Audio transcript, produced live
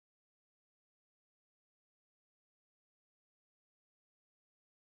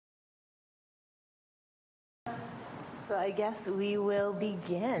So I guess we will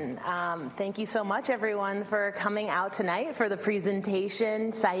begin. Thank you so much, everyone, for coming out tonight for the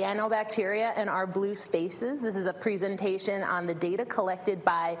presentation, Cyanobacteria and Our Blue Spaces. This is a presentation on the data collected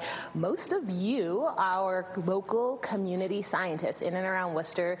by most of you, our local community scientists in and around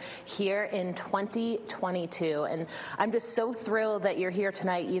Worcester here in 2022. And I'm just so thrilled that you're here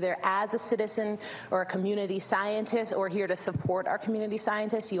tonight, either as a citizen or a community scientist or here to support our community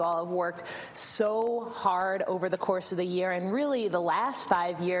scientists. You all have worked so hard over the course of the year and really the last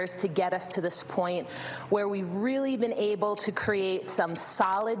 5 years to get us to this point where we've really been able to create some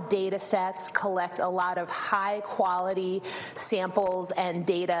solid data sets, collect a lot of high quality samples and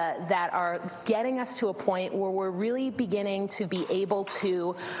data that are getting us to a point where we're really beginning to be able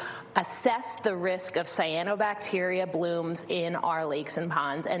to assess the risk of cyanobacteria blooms in our lakes and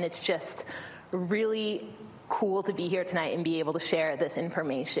ponds. And it's just really cool to be here tonight and be able to share this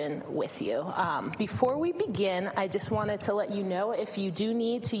information with you. Before we begin, I just wanted to let you know if you do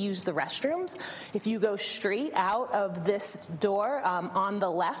need to use the restrooms, if you go straight out of this door on the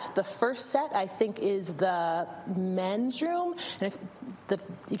left, the first set I think is the men's room, and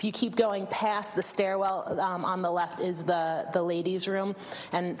if you keep going past the stairwell on the left is the ladies' room,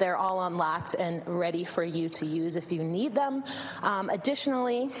 and they're all unlocked and ready for you to use if you need them.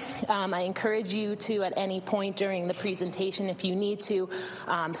 Additionally, I encourage you to, at any point during the presentation, if you need to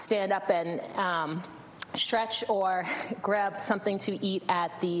stand up and stretch or grab something to eat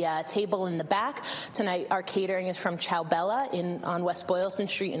at the table in the back. Tonight our catering is from Ciao Bella on West Boylston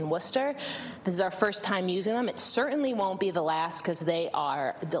Street in Worcester. This is our first time using them. It certainly won't be the last because they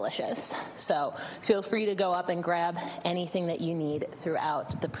are delicious. So feel free to go up and grab anything that you need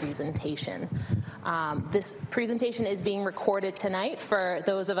throughout the presentation. This presentation is being recorded tonight for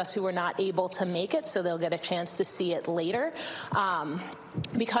those of us who were not able to make it, so they'll get a chance to see it later.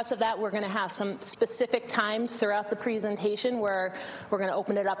 Because of that, we're going to have some specific times throughout the presentation where we're going to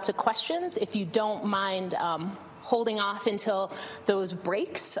open it up to questions. If you don't mind holding off until those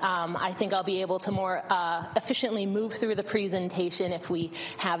breaks, I think I'll be able to more efficiently move through the presentation if we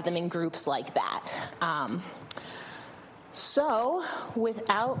have them in groups like that. So,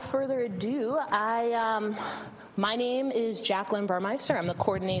 without further ado, my name is Jacqueline Burmeister. I'm the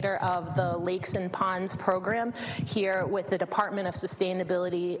coordinator of the Lakes and Ponds program here with the Department of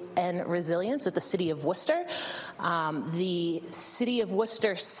Sustainability and Resilience with the City of Worcester. The City of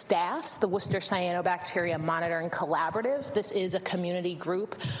Worcester staffs the Worcester Cyanobacteria Monitoring Collaborative. This is a community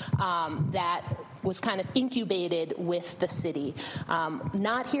group that was kind of incubated with the city.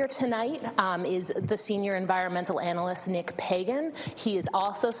 Not here tonight is the senior environmental analyst, Nick Pagan. He is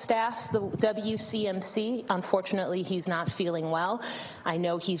also staffs the WCMC. Unfortunately, he's not feeling well. I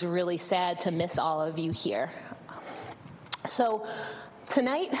know he's really sad to miss all of you here. So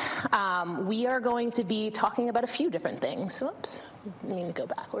tonight, we are going to be talking about a few different things. Whoops, I need to go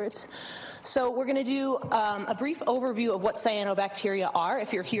backwards. So we're going to do a brief overview of what cyanobacteria are.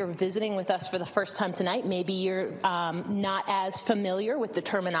 If you're here visiting with us for the first time tonight, maybe you're not as familiar with the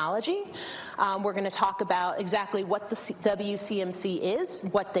terminology. We're going to talk about exactly what the WCMC is,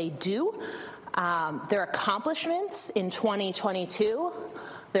 what they do, their accomplishments in 2022,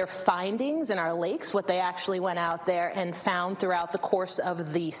 their findings in our lakes, what they actually went out there and found throughout the course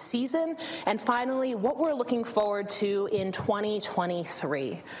of the season, and finally, what we're looking forward to in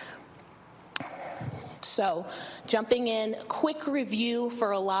 2023. So, jumping in, quick review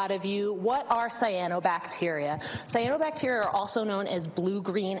for a lot of you. What are cyanobacteria? Cyanobacteria are also known as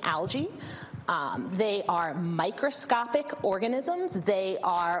blue-green algae. They are microscopic organisms. They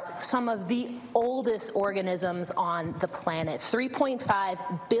are some of the oldest organisms on the planet,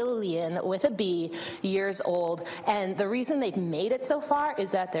 3.5 billion with a B years old. And the reason they've made it so far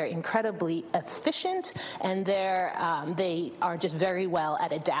is that they're incredibly efficient and they are just very well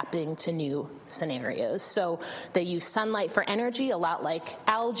at adapting to new scenarios. So they use sunlight for energy, a lot like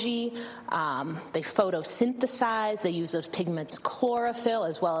algae. They photosynthesize. They use those pigments chlorophyll,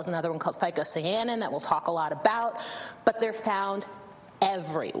 as well as another one called phycocyanin that we'll talk a lot about, but they're found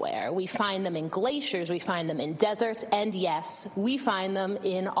everywhere. We find them in glaciers, we find them in deserts, and yes, we find them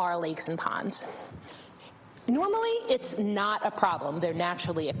in our lakes and ponds. Normally, it's not a problem. They're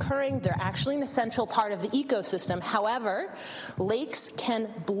naturally occurring. They're actually an essential part of the ecosystem. However, lakes can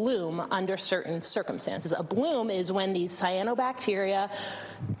bloom under certain circumstances. A bloom is when these cyanobacteria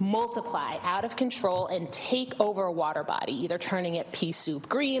multiply out of control and take over a water body, either turning it pea soup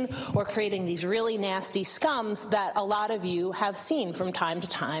green or creating these really nasty scums that a lot of you have seen from time to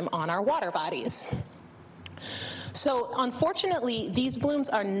time on our water bodies. So unfortunately, these blooms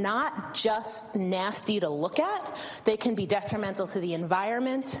are not just nasty to look at. They can be detrimental to the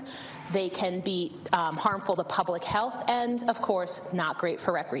environment. They can be harmful to public health, and of course, not great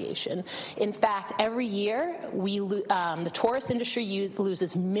for recreation. In fact, every year, the tourist industry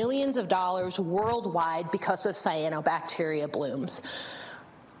loses millions of dollars worldwide because of cyanobacteria blooms.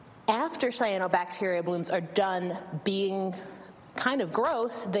 After cyanobacteria blooms are done being kind of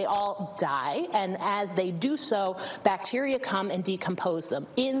gross, they all die, and as they do so, bacteria come and decompose them.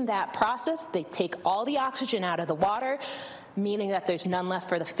 In that process, they take all the oxygen out of the water, meaning that there's none left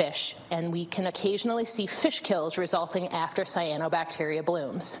for the fish, and we can occasionally see fish kills resulting after cyanobacteria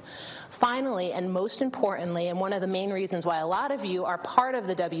blooms. Finally, and most importantly, and one of the main reasons why a lot of you are part of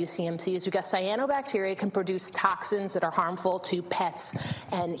the WCMC is because cyanobacteria can produce toxins that are harmful to pets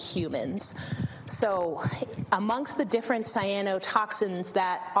and humans. So amongst the different cyanotoxins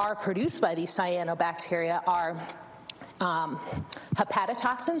that are produced by these cyanobacteria are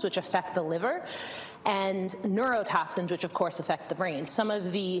hepatotoxins, which affect the liver, and neurotoxins, which of course affect the brain. Some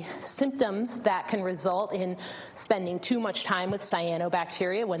of the symptoms that can result in spending too much time with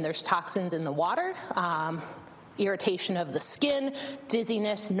cyanobacteria when there's toxins in the water, irritation of the skin,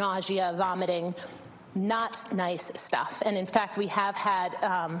 dizziness, nausea, vomiting, not nice stuff. And in fact, we have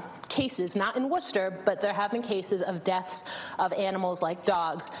had cases, not in Worcester, but there have been cases of deaths of animals like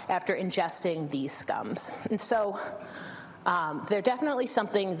dogs after ingesting these scums. And so they're definitely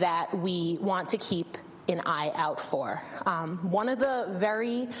something that we want to keep an eye out for. One of the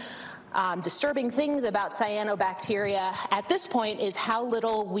very disturbing things about cyanobacteria at this point is how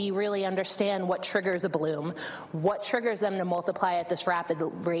little we really understand what triggers a bloom, what triggers them to multiply at this rapid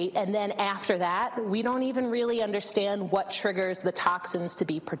rate, and then after that, we don't even really understand what triggers the toxins to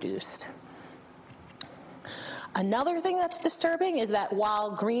be produced. Another thing that's disturbing is that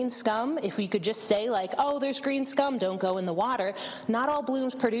while green scum, if we could just say like, oh, there's green scum, don't go in the water, not all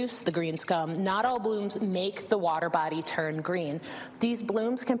blooms produce the green scum. Not all blooms make the water body turn green. These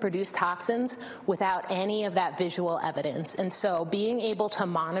blooms can produce toxins without any of that visual evidence. And so being able to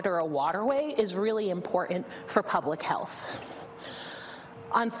monitor a waterway is really important for public health.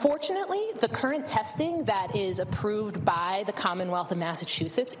 Unfortunately, the current testing that is approved by the Commonwealth of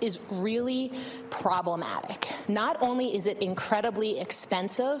Massachusetts is really problematic. Not only is it incredibly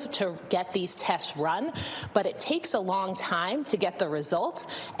expensive to get these tests run, but it takes a long time to get the results.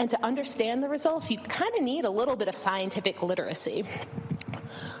 And to understand the results, you kind of need a little bit of scientific literacy.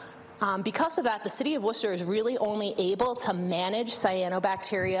 Because of that, the city of Worcester is really only able to manage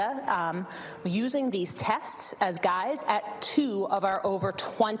cyanobacteria using these tests as guides at 2 of our over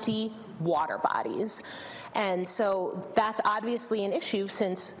 20 water bodies. And so that's obviously an issue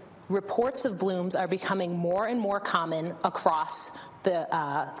since reports of blooms are becoming more and more common across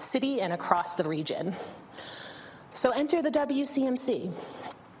the city and across the region. So enter the WCMC.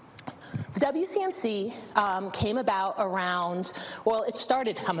 The WCMC came about around, well, it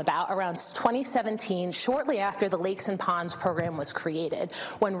started to come about around 2017, shortly after the Lakes and Ponds program was created,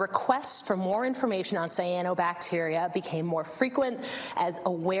 when requests for more information on cyanobacteria became more frequent as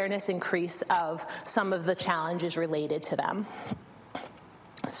awareness increased of some of the challenges related to them.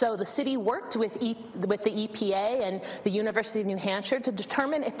 So the city worked with the EPA and the University of New Hampshire to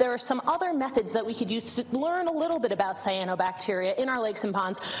determine if there are some other methods that we could use to learn a little bit about cyanobacteria in our lakes and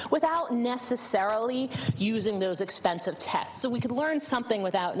ponds without necessarily using those expensive tests. So we could learn something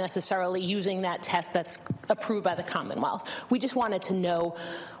without necessarily using that test that's approved by the Commonwealth. We just wanted to know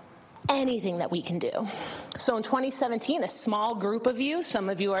anything that we can do. So in 2017, a small group of you, some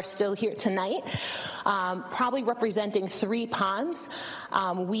of you are still here tonight, probably representing 3 ponds,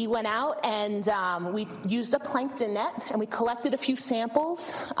 we went out and we used a plankton net and we collected a few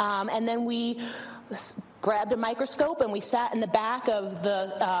samples, and then we grabbed a microscope and we sat in the back of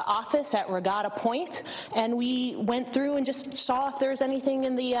the office at Regatta Point, and we went through and just saw if there was anything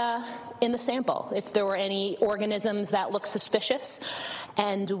in the sample, if there were any organisms that looked suspicious,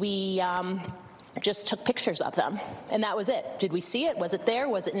 and we just took pictures of them, and that was it. Did we see it? Was it there?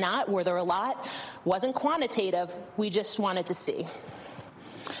 Was it not? Were there a lot? Wasn't quantitative. We just wanted to see.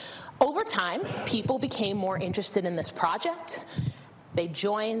 Over time, people became more interested in this project. They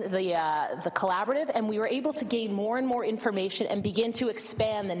joined the collaborative, and we were able to gain more and more information and begin to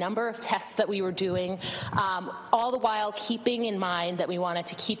expand the number of tests that we were doing, all the while keeping in mind that we wanted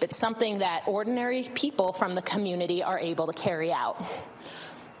to keep it something that ordinary people from the community are able to carry out.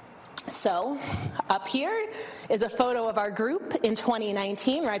 So up here is a photo of our group in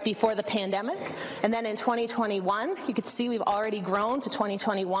 2019, right before the pandemic. And then in 2021, you can see we've already grown to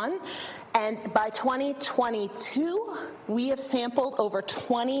 2021. And by 2022, we have sampled over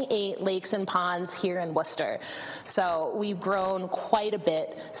 28 lakes and ponds here in Worcester. So we've grown quite a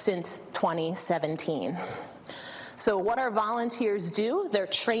bit since 2017. So what our volunteers do, they're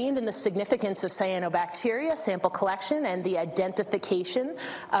trained in the significance of cyanobacteria, sample collection, and the identification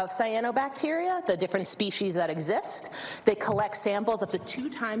of cyanobacteria, the different species that exist. They collect samples up to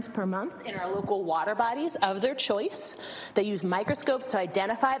 2 times per month in our local water bodies of their choice. They use microscopes to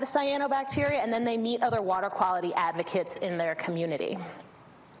identify the cyanobacteria, and then they meet other water quality advocates in their community.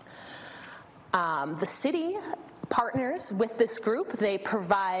 The city partners with this group. They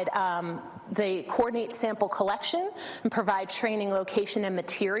provide, they coordinate sample collection and provide training, location, and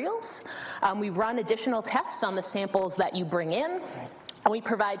materials. We run additional tests on the samples that you bring in, and we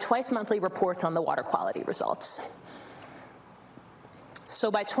provide twice monthly reports on the water quality results. So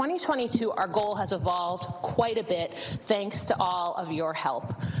by 2022, our goal has evolved quite a bit thanks to all of your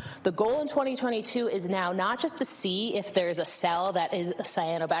help. The goal in 2022 is now not just to see if there's a cell that is a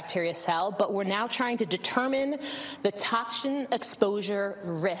cyanobacteria cell, but we're now trying to determine the toxin exposure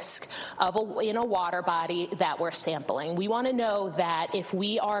risk of in a water body that we're sampling. We want to know that if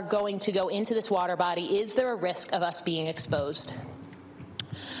we are going to go into this water body, is there a risk of us being exposed?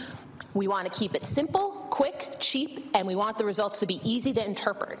 We want to keep it simple, quick, cheap, and we want the results to be easy to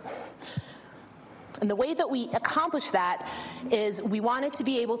interpret. And the way that we accomplish that is we wanted to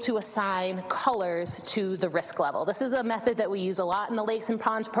be able to assign colors to the risk level. This is a method that we use a lot in the Lakes and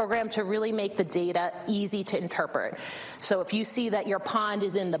Ponds program to really make the data easy to interpret. So if you see that your pond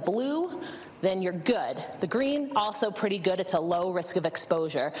is in the blue, then you're good. The green, also pretty good. It's a low risk of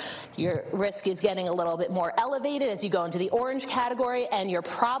exposure. Your risk is getting a little bit more elevated as you go into the orange category, and you're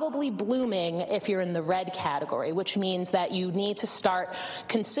probably blooming if you're in the red category, which means that you need to start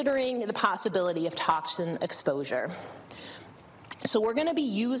considering the possibility of toxin exposure. So we're going to be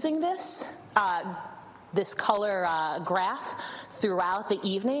using this color graph throughout the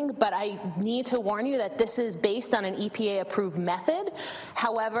evening, but I need to warn you that this is based on an EPA-approved method.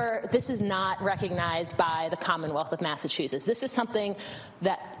 However, this is not recognized by the Commonwealth of Massachusetts. This is something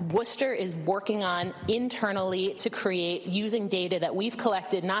that Worcester is working on internally to create using data that we've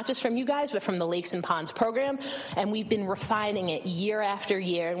collected, not just from you guys, but from the Lakes and Ponds program, and we've been refining it year after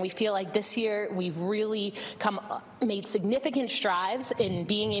year, and we feel like this year we've really made significant strides in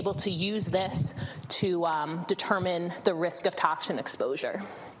being able to use this to determine the risk of toxin exposure.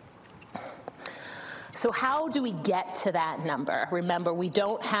 So how do we get to that number? Remember, we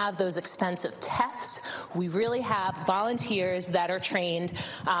don't have those expensive tests. We really have volunteers that are trained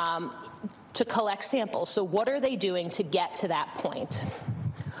to collect samples. So what are they doing to get to that point?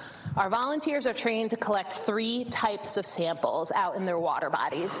 Our volunteers are trained to collect 3 types of samples out in their water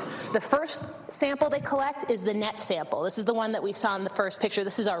bodies. The first sample they collect is the net sample. This is the one that we saw in the first picture.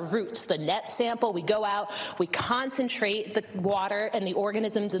 This is our roots, the net sample. We go out, we concentrate the water and the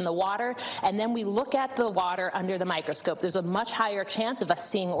organisms in the water, and then we look at the water under the microscope. There's a much higher chance of us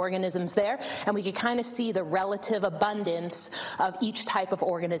seeing organisms there, and we can kind of see the relative abundance of each type of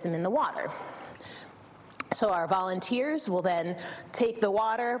organism in the water. So our volunteers will then take the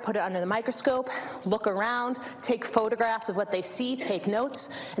water, put it under the microscope, look around, take photographs of what they see, take notes,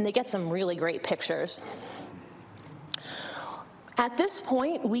 and they get some really great pictures. At this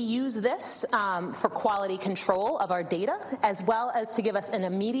point, we use this for quality control of our data, as well as to give us an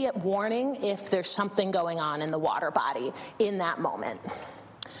immediate warning if there's something going on in the water body in that moment.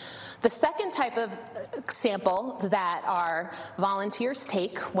 The second type of sample that our volunteers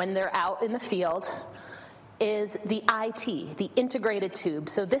take when they're out in the field is the IT, the integrated tube.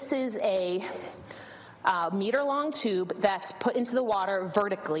 So this is a meter-long tube that's put into the water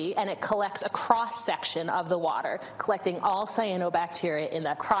vertically, and it collects a cross-section of the water, collecting all cyanobacteria in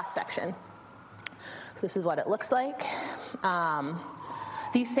that cross-section. So this is what it looks like.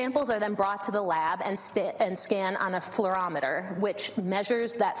 These samples are then brought to the lab and scan on a fluorometer, which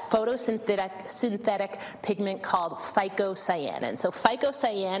measures that photosynthetic pigment called phycocyanin. So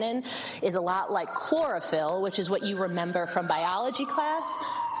phycocyanin is a lot like chlorophyll, which is what you remember from biology class.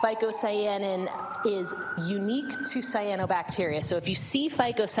 Phycocyanin is unique to cyanobacteria. So if you see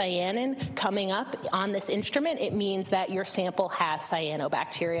phycocyanin coming up on this instrument, it means that your sample has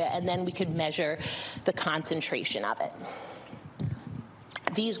cyanobacteria, and then we could measure the concentration of it.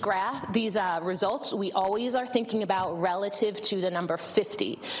 these results, we always are thinking about relative to the number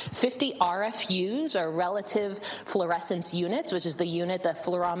 50. 50 RFUs, or relative fluorescence units, which is the unit the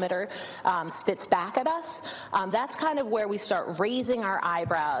fluorometer spits back at us. That's kind of where we start raising our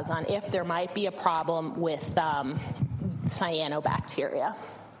eyebrows on if there might be a problem with cyanobacteria.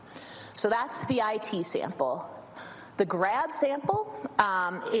 So that's the IT sample. The GRAB sample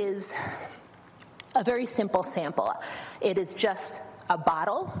is a very simple sample. It is just a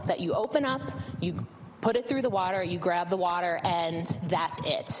bottle that you open up, you put it through the water, you grab the water, and that's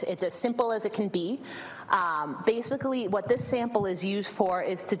it. It's as simple as it can be. Basically, what this sample is used for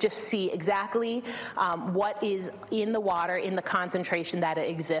is to just see exactly what is in the water in the concentration that it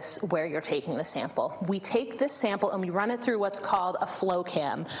exists where you're taking the sample. We take this sample and we run it through what's called a flow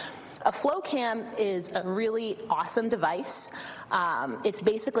cam. A flow cam is a really awesome device. It's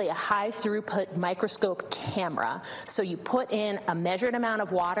basically a high throughput microscope camera. So you put in a measured amount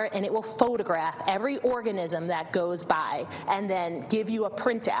of water and it will photograph every organism that goes by and then give you a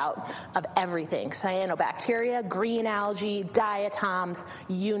printout of everything. Cyanobacteria, green algae, diatoms,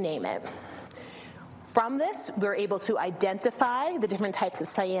 you name it. From this, we're able to identify the different types of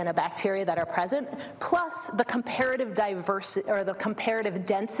cyanobacteria that are present, plus the comparative diversity or the comparative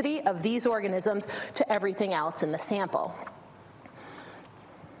density of these organisms to everything else in the sample.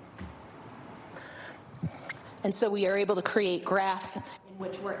 And so we are able to create graphs in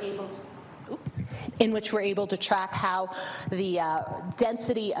which we're able to track how the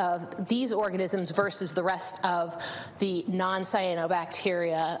density of these organisms versus the rest of the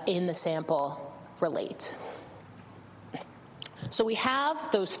non-cyanobacteria in the sample relate. So we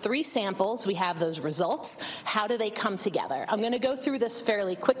have those 3 samples, we have those results. How do they come together? I'm going to go through this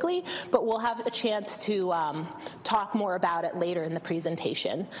fairly quickly, but we'll have a chance to talk more about it later in the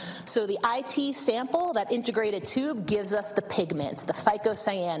presentation. So the IT sample, that integrated tube, gives us the pigment, the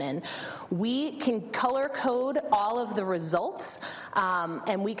phycocyanin. We can color code all of the results,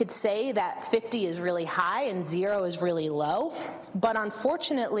 and we could say that 50 is really high and 0 is really low. But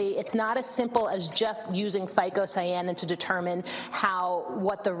unfortunately, it's not as simple as just using phycocyanin to determine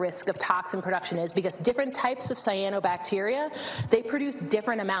what the risk of toxin production is, because different types of cyanobacteria, they produce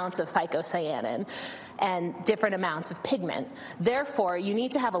different amounts of phycocyanin and different amounts of pigment. Therefore, you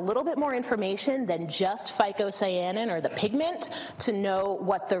need to have a little bit more information than just phycocyanin or the pigment to know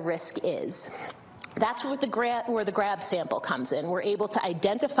what the risk is. That's where the GRAB sample comes in. We're able to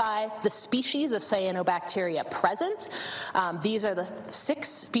identify the species of cyanobacteria present. These are the 6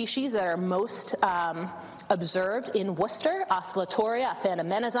 species that are most observed in Worcester: Oscillatoria,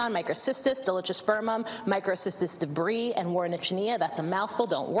 Aphanomenoson, Microcystis, Dolichospermum, Microcystis debris, and Warnechania. That's a mouthful,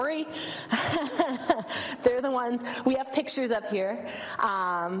 don't worry. They're the ones. We have pictures up here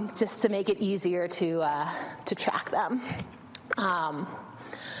just to make it easier to track them.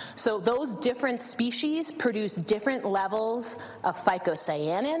 So those different species produce different levels of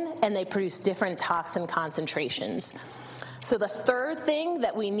phycocyanin, and they produce different toxin concentrations. So the third thing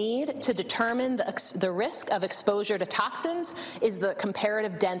that we need to determine the risk of exposure to toxins is the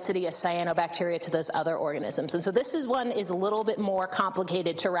comparative density of cyanobacteria to those other organisms. And so this one is a little bit more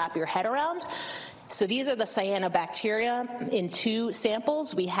complicated to wrap your head around. So these are the cyanobacteria in 2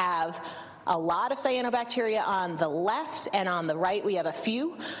 samples. We have a lot of cyanobacteria on the left, and on the right we have a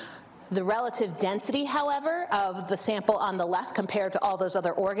few. The relative density, however, of the sample on the left compared to all those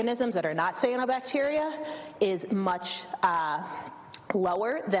other organisms that are not cyanobacteria is much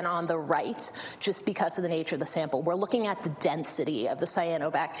lower than on the right, just because of the nature of the sample. We're looking at the density of the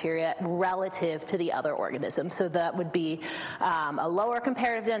cyanobacteria relative to the other organisms. So that would be a lower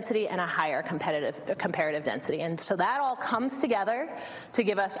comparative density and a higher comparative density. And so that all comes together to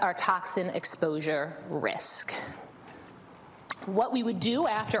give us our toxin exposure risk. What we would do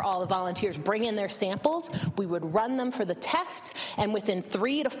after all the volunteers bring in their samples, we would run them for the tests, and within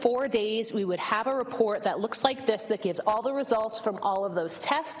 3 to 4 days, we would have a report that looks like this, that gives all the results from all of those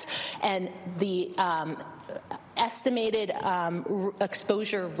tests and the estimated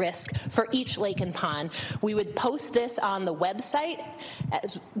exposure risk for each lake and pond. We would post this on the website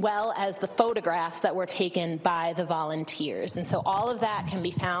as well as the photographs that were taken by the volunteers. And so all of that can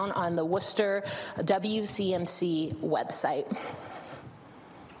be found on the Worcester WCMC website.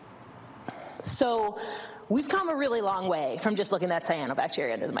 So we've come a really long way from just looking at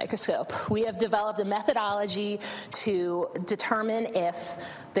cyanobacteria under the microscope. We have developed a methodology to determine if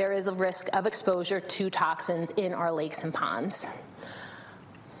there is a risk of exposure to toxins in our lakes and ponds.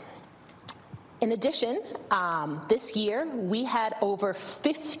 In addition, this year we had over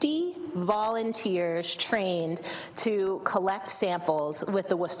 50 volunteers trained to collect samples with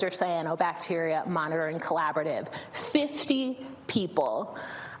the Worcester Cyanobacteria Monitoring Collaborative. 50 people.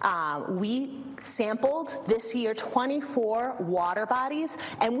 We sampled this year 24 water bodies,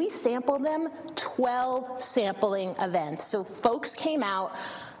 and we sampled them 12 sampling events. So folks came out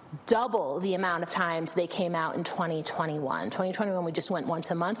double the amount of times they came out in 2021. 2021, we just went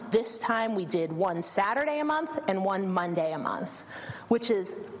once a month. This time, we did one Saturday a month and one Monday a month, which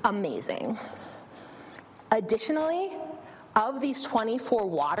is amazing. Additionally, of these 24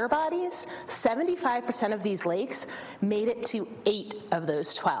 water bodies, 75% of these lakes made it to 8 of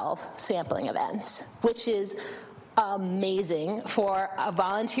those 12 sampling events, which is amazing for a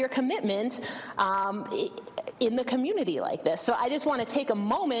volunteer commitment in the community like this. So I just want to take a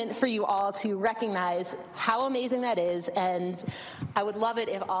moment for you all to recognize how amazing that is, and I would love it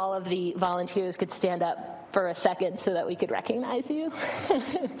if all of the volunteers could stand up for a second so that we could recognize you.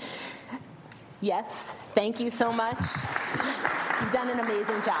 Yes, thank you so much. You've done an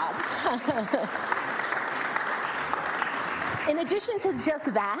amazing job. In addition to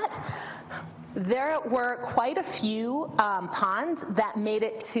just that, there were quite a few ponds that made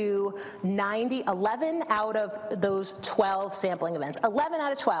it to 11 out of those 12 sampling events, 11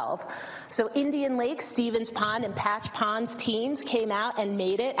 out of 12. So Indian Lake, Stevens Pond, and Patch Ponds teams came out and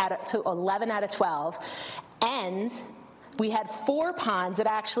made it to 11 out of 12. And we had 4 ponds that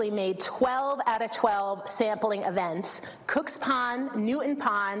actually made 12 out of 12 sampling events: Cook's Pond, Newton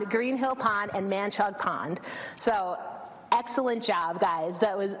Pond, Green Hill Pond, and Manchug Pond. So excellent job, guys.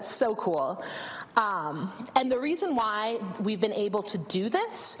 That was so cool. And the reason why we've been able to do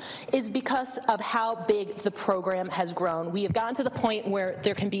this is because of how big the program has grown. We have gotten to the point where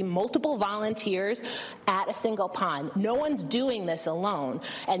there can be multiple volunteers at a single pond. No one's doing this alone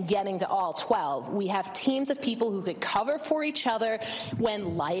and getting to all 12. We have teams of people who could cover for each other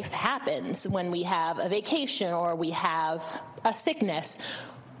when life happens, when we have a vacation or we have a sickness.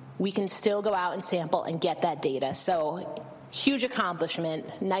 We can still go out and sample and get that data. So huge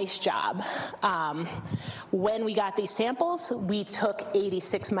accomplishment, nice job. When we got these samples, we took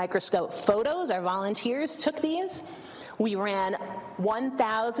 86 microscope photos. Our volunteers took these. We ran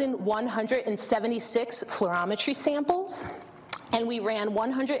 1,176 fluorometry samples, and we ran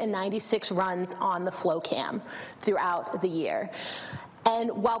 196 runs on the flow cam throughout the year.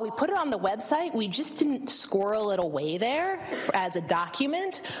 And while we put it on the website, we just didn't squirrel it away there as a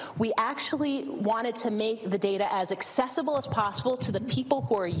document. We actually wanted to make the data as accessible as possible to the people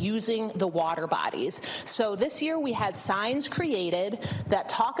who are using the water bodies. So this year we had signs created that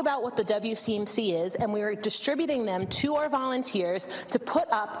talk about what the WCMC is, and we were distributing them to our volunteers to put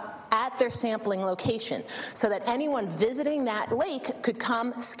up at their sampling location so that anyone visiting that lake could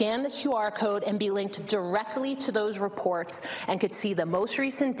come, scan the QR code, and be linked directly to those reports and could see the most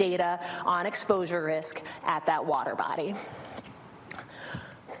recent data on exposure risk at that water body.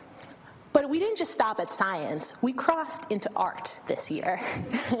 But we didn't just stop at science. We crossed into art this year.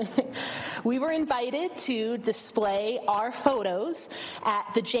 We were invited to display our photos at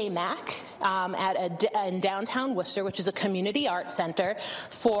the JMAC in downtown Worcester, which is a community art center,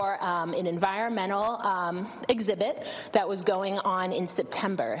 for an environmental exhibit that was going on in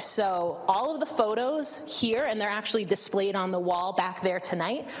September. So all of the photos here, and they're actually displayed on the wall back there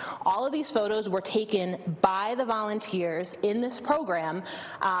tonight, all of these photos were taken by the volunteers in this program,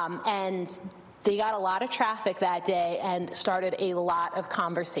 and they got a lot of traffic that day and started a lot of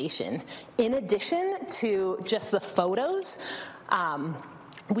conversation. In addition to just the photos,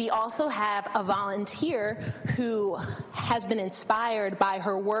 we also have a volunteer who has been inspired by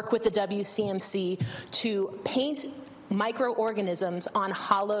her work with the WCMC to paint microorganisms on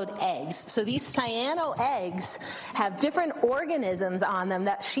hollowed eggs. So these cyano eggs have different organisms on them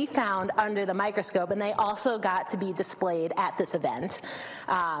that she found under the microscope, and they also got to be displayed at this event,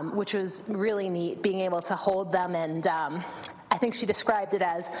 which was really neat, being able to hold them. And I think she described it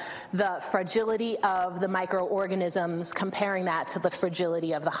as the fragility of the microorganisms, comparing that to the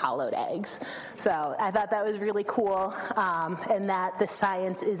fragility of the hollowed eggs. So I thought that was really cool, and that the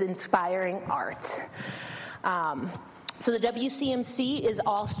science is inspiring art. So the WCMC is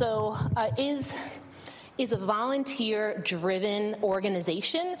also is a volunteer-driven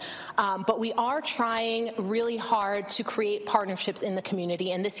organization, but we are trying really hard to create partnerships in the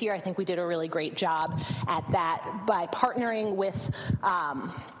community. And this year, I think we did a really great job at that by partnering with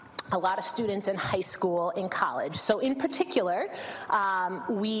a lot of students in high school and college. So in particular,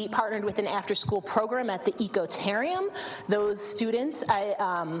 we partnered with an after-school program at the Ecotarium. Those students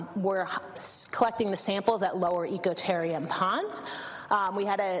were collecting the samples at Lower Ecotarium Pond. We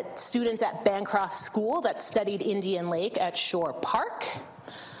had students at Bancroft School that studied Indian Lake at Shore Park.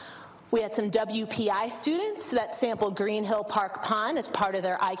 We had some WPI students that sampled Green Hill Park Pond as part of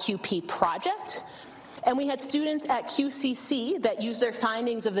their IQP project. And we had students at QCC that used their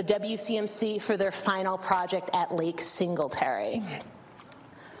findings of the WCMC for their final project at Lake Singletary.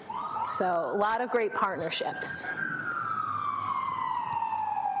 So a lot of great partnerships.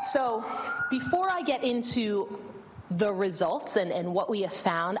 So before I get into the results and what we have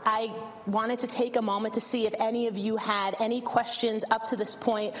found, I wanted to take a moment to see if any of you had any questions up to this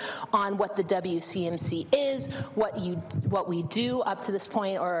point on what the WCMC is, what we do up to this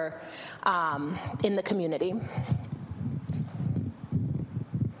point, or in the community.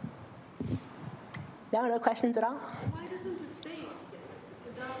 No questions at all? Why doesn't the state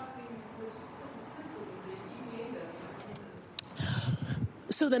adopt this system that EPA does?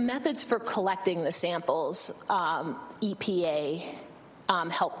 So the methods for collecting the samples, EPA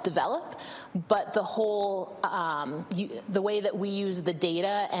helped develop, but the whole, the way that we use the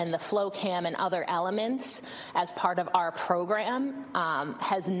data and the flow cam and other elements as part of our program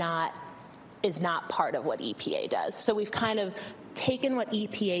is not part of what EPA does. So we've kind of taken what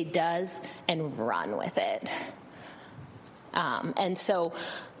EPA does and run with it. And so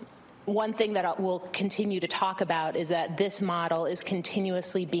one thing that we'll continue to talk about is that this model is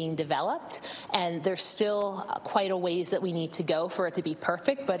continuously being developed, and there's still quite a ways that we need to go for it to be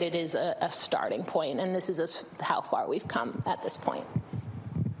perfect, but it is a starting point, and this is how far we've come at this point.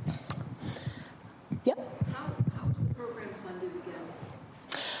 Yep. How is the program funded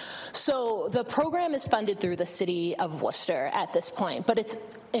again? So the program is funded through the City of Worcester at this point, but it's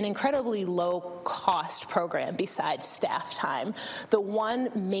an incredibly low-cost program besides staff time. The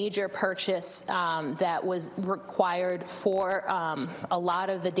one major purchase that was required for a lot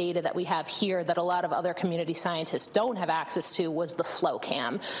of the data that we have here that a lot of other community scientists don't have access to was the flow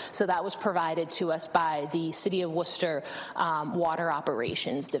cam. So that was provided to us by the City of Worcester Water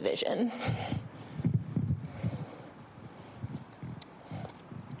Operations Division.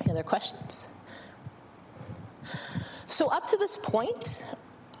 Any other questions? So up to this point,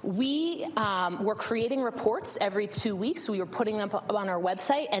 we were creating reports every 2 weeks. We were putting them up on our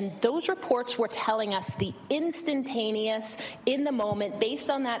website, and those reports were telling us the instantaneous, in the moment, based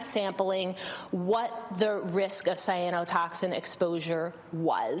on that sampling, what the risk of cyanotoxin exposure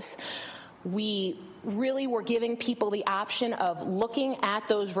was. We really were giving people the option of looking at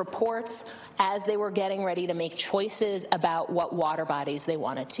those reports as they were getting ready to make choices about what water bodies they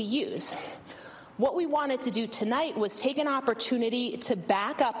wanted to use. What we wanted to do tonight was take an opportunity to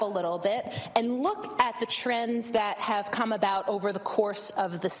back up a little bit and look at the trends that have come about over the course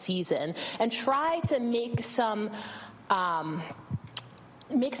of the season and try to make some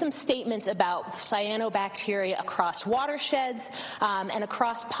statements about cyanobacteria across watersheds and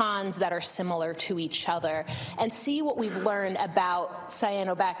across ponds that are similar to each other, and see what we've learned about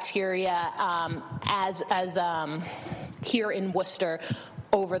cyanobacteria as here in Worcester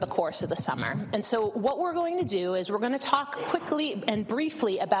over the course of the summer. And so what we're going to do is we're going to talk quickly and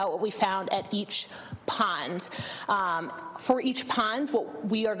briefly about what we found at each pond. For each pond,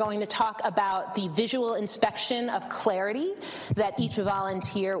 we are going to talk about the visual inspection of clarity that each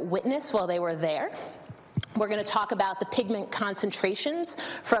volunteer witnessed while they were there. We're going to talk about the pigment concentrations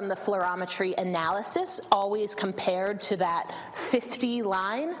from the fluorometry analysis, always compared to that 50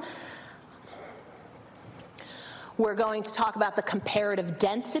 line. We're going to talk about the comparative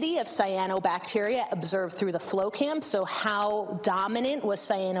density of cyanobacteria observed through the flow cam, so how dominant was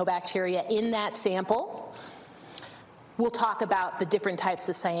cyanobacteria in that sample. We'll talk about the different types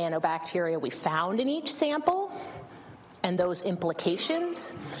of cyanobacteria we found in each sample and those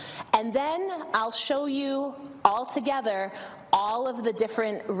implications. And then I'll show you all together all of the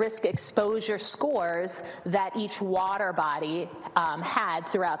different risk exposure scores that each water body had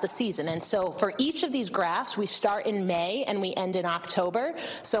throughout the season. And so for each of these graphs, we start in May and we end in October.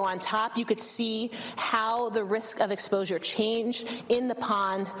 So on top, you could see how the risk of exposure changed in the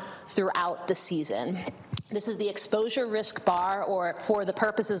pond throughout the season. This is the exposure risk bar, or for the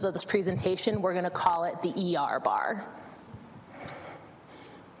purposes of this presentation, we're going to call it the ER bar.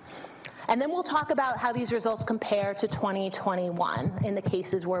 And then we'll talk about how these results compare to 2021 in the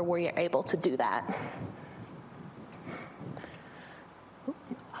cases where we're able to do that.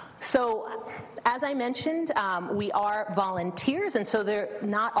 So, as I mentioned, we are volunteers, and so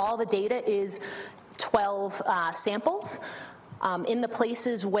not all the data is 12 samples. In the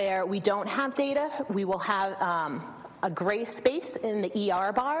places where we don't have data, we will have a gray space in the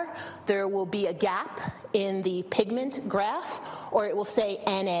ER bar. There will be a gap in the pigment graph, or it will say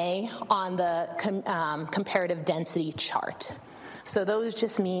NA on the comparative density chart. So those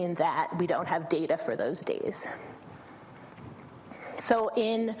just mean that we don't have data for those days. So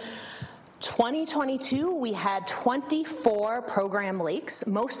in 2022, we had 24 program lakes.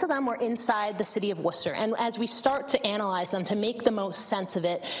 Most of them were inside the city of Worcester. And as we start to analyze them, to make the most sense of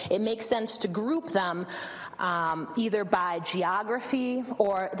it, it makes sense to group them either by geography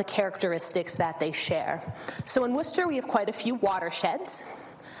or the characteristics that they share. So in Worcester, we have quite a few watersheds.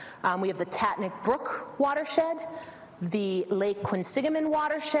 We have the Tatnick Brook watershed, the Lake Quinsigamon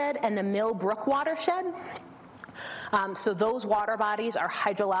watershed, and the Mill Brook watershed. So those water bodies are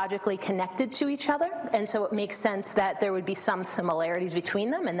hydrologically connected to each other, and so it makes sense that there would be some similarities between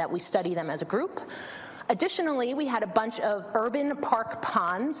them and that we study them as a group. Additionally, we had a bunch of urban park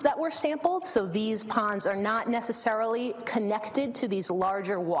ponds that were sampled, so these ponds are not necessarily connected to these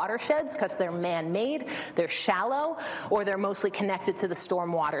larger watersheds because they're man-made, they're shallow, or they're mostly connected to the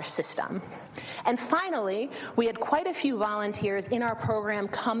stormwater system. And finally, we had quite a few volunteers in our program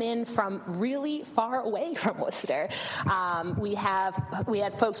come in from really far away from Worcester. We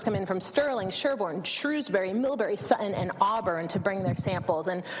had folks come in from Sterling, Sherborne, Shrewsbury, Millbury, Sutton, and Auburn to bring their samples.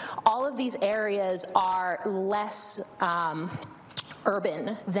 And all of these areas are less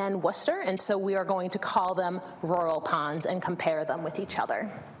urban than Worcester, and so we are going to call them rural ponds and compare them with each other.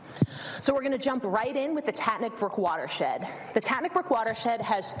 So we're going to jump right in with the Tatnick Brook watershed. The Tatnick Brook watershed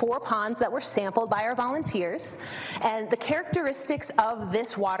has 4 ponds that were sampled by our volunteers, and the characteristics of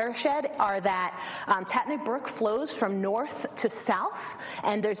this watershed are that Tatnick Brook flows from north to south,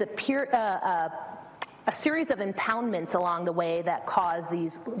 and there's a series of impoundments along the way that cause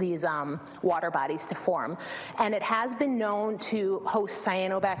these water bodies to form. And it has been known to host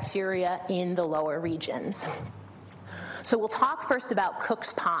cyanobacteria in the lower regions. So we'll talk first about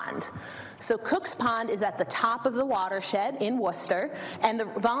Cook's Pond. So Cook's Pond is at the top of the watershed in Worcester, and the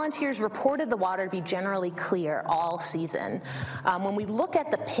volunteers reported the water to be generally clear all season. When we look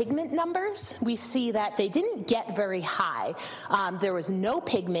at the pigment numbers, we see that they didn't get very high. There was no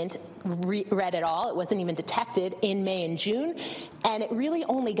pigment red at all. It wasn't even detected in May and June, and it really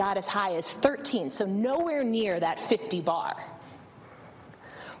only got as high as 13, so nowhere near that 50 bar.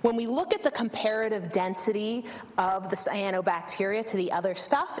 When we look at the comparative density of the cyanobacteria to the other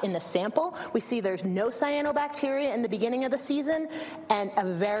stuff in the sample, we see there's no cyanobacteria in the beginning of the season and a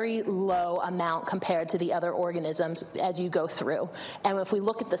very low amount compared to the other organisms as you go through. And if we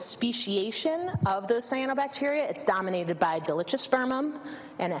look at the speciation of those cyanobacteria, it's dominated by Dolichospermum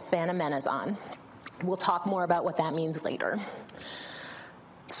and Aphanomenazon. We'll talk more about what that means later.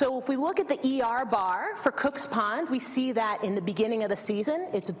 So if we look at the ER bar for Cook's Pond, we see that in the beginning of the season,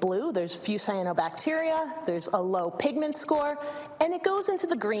 it's blue. There's few cyanobacteria, there's a low pigment score, and it goes into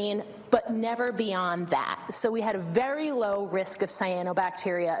the green, but never beyond that. So we had a very low risk of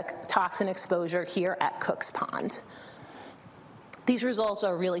cyanobacteria toxin exposure here at Cook's Pond. These results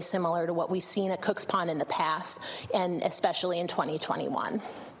are really similar to what we've seen at Cook's Pond in the past, and especially in 2021.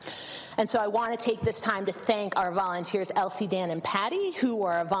 And so I want to take this time to thank our volunteers, Elsie, Dan, and Patty, who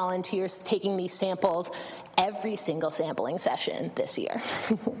are volunteers taking these samples every single sampling session this year.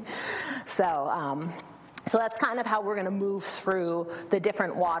 So that's kind of how we're going to move through the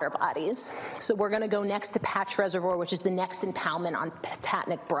different water bodies. So we're going to go next to Patch Reservoir, which is the next impoundment on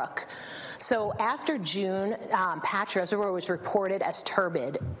Tatnick Brook. So after June, Patch Reservoir was reported as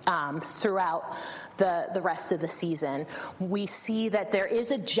turbid throughout the rest of the season. We see that there is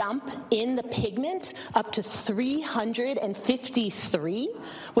a jump in the pigment up to 353,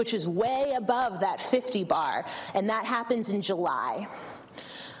 which is way above that 50 bar, and that happens in July.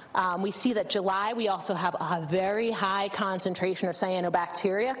 We see that July, we also have a very high concentration of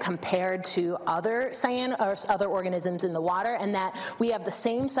cyanobacteria compared to other organisms in the water, and that we have the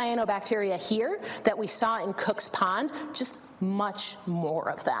same cyanobacteria here that we saw in Cook's Pond, just much more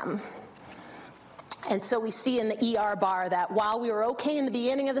of them. And so we see in the ER bar that while we were okay in the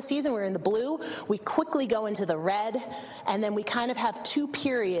beginning of the season, we were in the blue, we quickly go into the red, and then we kind of have 2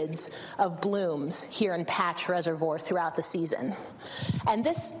 periods of blooms here in Patch Reservoir throughout the season. And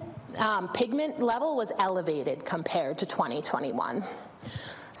this pigment level was elevated compared to 2021.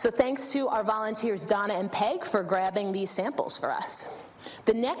 So thanks to our volunteers Donna and Peg for grabbing these samples for us.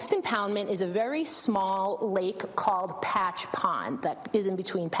 The next impoundment is a very small lake called Patch Pond that is in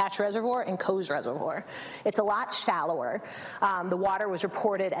between Patch Reservoir and Coes Reservoir. It's a lot shallower. The water was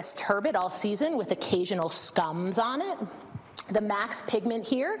reported as turbid all season with occasional scums on it. The max pigment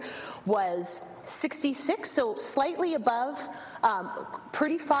here was 66, so slightly above,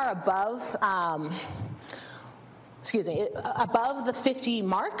 pretty far above, above the 50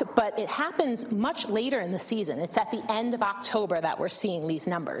 mark, but it happens much later in the season. It's at the end of October that we're seeing these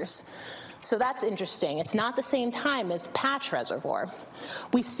numbers. So that's interesting. It's not the same time as Patch Reservoir.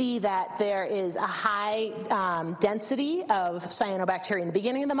 We see that there is a high density of cyanobacteria in the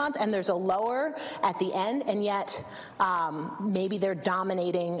beginning of the month, and there's a lower at the end, and yet maybe they're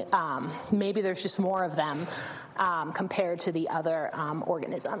dominating, maybe there's just more of them compared to the other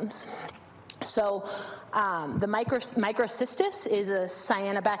organisms. So the microcystis is a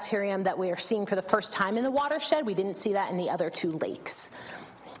cyanobacterium that we are seeing for the first time in the watershed. We didn't see that in the other two lakes.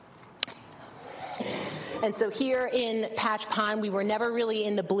 And so here in Patch Pond, we were never really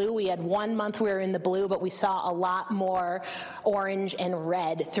in the blue. We had 1 month we were in the blue, but we saw a lot more orange and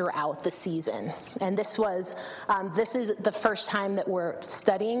red throughout the season. And this is the first time that we're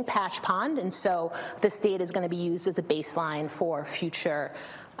studying Patch Pond, and so this data is going to be used as a baseline for future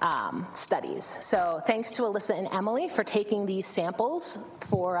studies. So thanks to Alyssa and Emily for taking these samples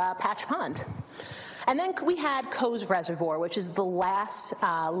for Patch Pond. And then we had Coe's Reservoir, which is the last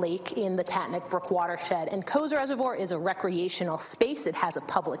lake in the Tatanic Brook watershed. And Coe's Reservoir is a recreational space. It has a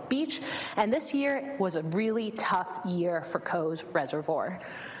public beach. And this year was a really tough year for Coe's Reservoir.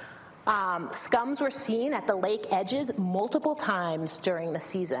 Scums were seen at the lake edges multiple times during the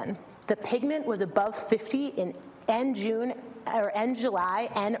season. The pigment was above 50 in end July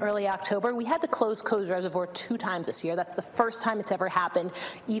and early October. We had to close Coe's Reservoir 2 times this year. That's the first time it's ever happened,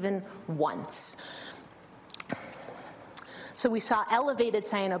 even once. So we saw elevated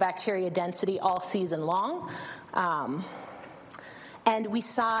cyanobacteria density all season long. And we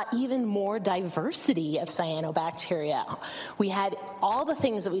saw even more diversity of cyanobacteria. We had all the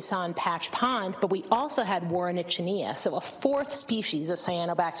things that we saw in Patch Pond, but we also had Warrenichinea, so a 4th species of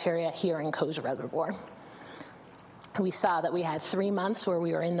cyanobacteria here in Coe's Reservoir. We saw that we had 3 months where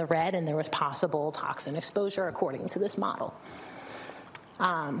we were in the red and there was possible toxin exposure according to this model.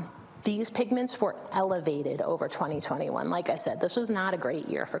 These pigments were elevated over 2021. Like I said, this was not a great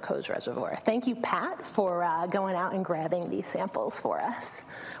year for Coe's Reservoir. Thank you, Pat, for going out and grabbing these samples for us.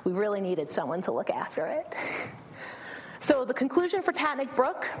 We really needed someone to look after it. So the conclusion for Tatanic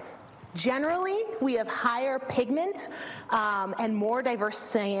Brook, generally, we have higher pigment and more diverse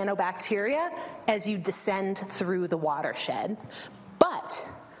cyanobacteria as you descend through the watershed. But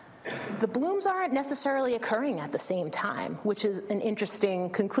the blooms aren't necessarily occurring at the same time, which is an interesting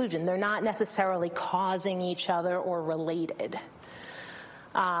conclusion. They're not necessarily causing each other or related.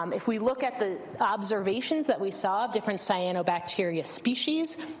 If we look at the observations that we saw of different cyanobacteria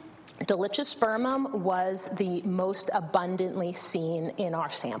species, Dolichospermum was the most abundantly seen in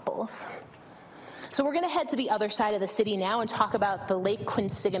our samples. So we're going to head to the other side of the city now and talk about the Lake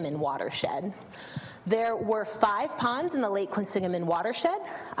Quinsigamond watershed. There were 5 ponds in the Lake Quinsigamond watershed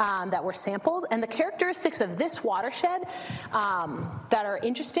that were sampled, and the characteristics of this watershed that are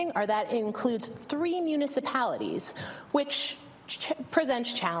interesting are that it includes 3 municipalities, which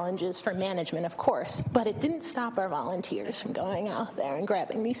presents challenges for management, of course, but it didn't stop our volunteers from going out there and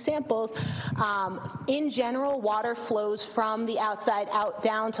grabbing these samples. In general, water flows from the outside out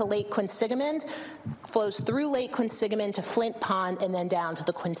down to Lake Quinsigamond, flows through Lake Quinsigamond to Flint Pond, and then down to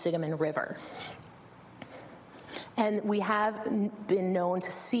the Quinsigamond River. And we have been known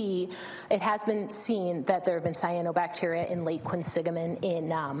to see, it has been seen that there have been cyanobacteria in Lake Quinsigamond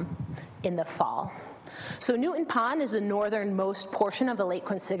in the fall. So Newton Pond is the northernmost portion of the Lake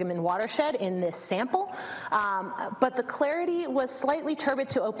Quinsigamond watershed in this sample, but the clarity was slightly turbid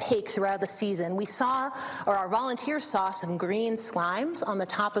to opaque throughout the season. We saw, or our volunteers saw, some green slimes on the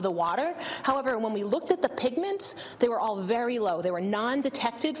top of the water. However, when we looked at the pigments, they were all very low. They were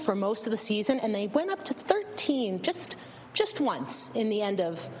non-detected for most of the season, and they went up to 13 just once in the end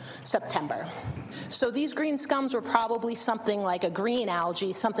of September. So these green scums were probably something like a green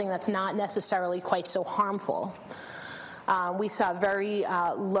algae, something that's not necessarily quite so harmful. We saw very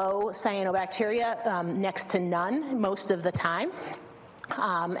low cyanobacteria, next to none most of the time.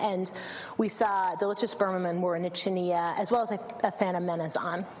 And we saw Dolichospermum and Warrenichinea, as well as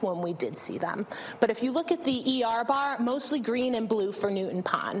Aphanomenzon when we did see them. But if you look at the ER bar, mostly green and blue for Newton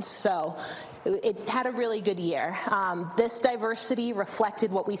Pond. So it had a really good year. This diversity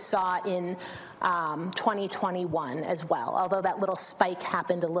reflected what we saw in 2021 as well, although that little spike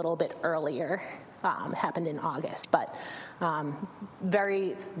happened a little bit earlier. It happened in August, but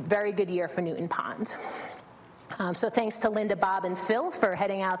very, very good year for Newton Pond. So thanks to Linda, Bob, and Phil for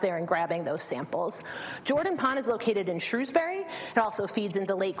heading out there and grabbing those samples. Jordan Pond is located in Shrewsbury. It also feeds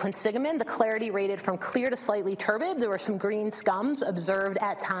into Lake Quinsigamond. The clarity rated from clear to slightly turbid. There were some green scums observed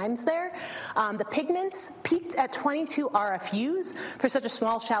at times there. The pigments peaked at 22 RFUs. For such a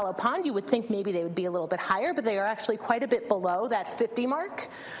small, shallow pond, you would think maybe they would be a little bit higher, but they are actually quite a bit below that 50 mark.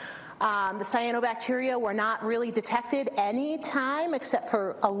 The cyanobacteria were not really detected any time except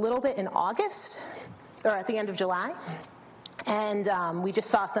for a little bit in August, or at the end of July. And we just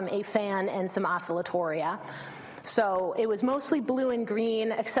saw some aphan and some oscillatoria. So it was mostly blue and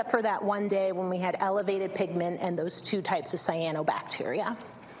green, except for that one day when we had elevated pigment and those 2 types of cyanobacteria.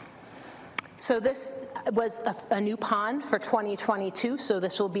 So this was a new pond for 2022, so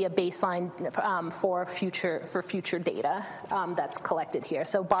this will be a baseline for future data that's collected here.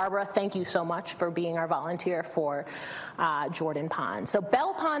 So Barbara, thank you so much for being our volunteer for Jordan Pond. So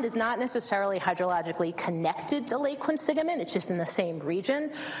Bell Pond is not necessarily hydrologically connected to Lake Quinsigamond, it's just in the same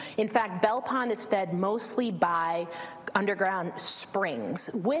region. In fact, Bell Pond is fed mostly by underground springs,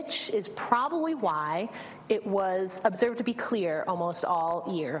 which is probably why it was observed to be clear almost all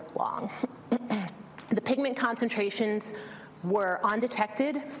year long. The pigment concentrations were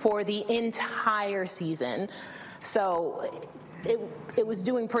undetected for the entire season, so it was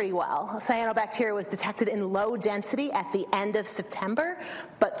doing pretty well. Cyanobacteria was detected in low density at the end of September,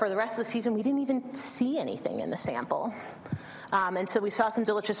 but for the rest of the season, we didn't even see anything in the sample. And so we saw some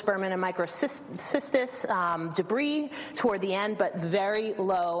dolichospermine and microcystis debris toward the end, but very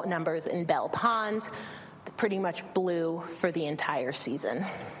low numbers in Bell Pond, pretty much blue for the entire season.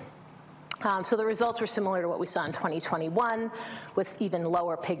 So the results were similar to what we saw in 2021 with even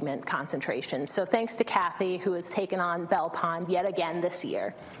lower pigment concentrations. So thanks to Kathy, who has taken on Bell Pond yet again this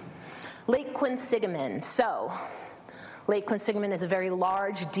year. Lake Quinsigamond. So Lake Quinsigamond is a very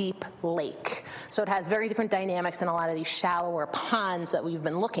large, deep lake. So it has very different dynamics than a lot of these shallower ponds that we've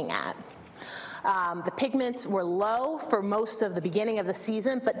been looking at. The pigments were low for most of the beginning of the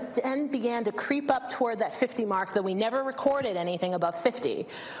season, but then began to creep up toward that 50 mark, though we never recorded anything above 50.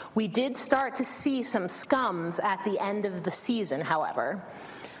 We did start to see some scums at the end of the season, however.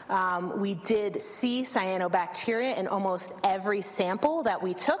 We did see cyanobacteria in almost every sample that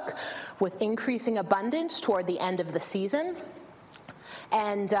we took, with increasing abundance toward the end of the season.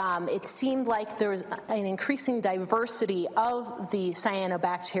 And it seemed like there was an increasing diversity of the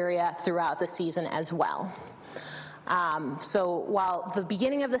cyanobacteria throughout the season as well. So while the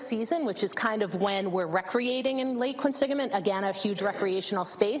beginning of the season, which is kind of when we're recreating in Lake Quinsigamond, again, a huge recreational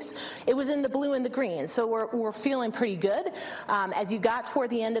space, it was in the blue and the green. So we're feeling pretty good. As you got toward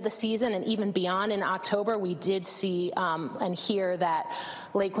the end of the season and even beyond in October, we did see and hear that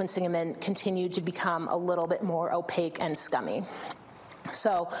Lake Quinsigamond continued to become a little bit more opaque and scummy.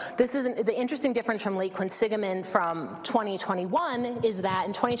 So this is the interesting difference from Lake Quinsigamond from 2021 is that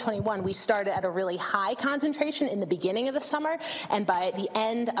in 2021 we started at a really high concentration in the beginning of the summer, and by the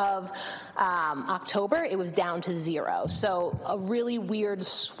end of October it was down to 0. So a really weird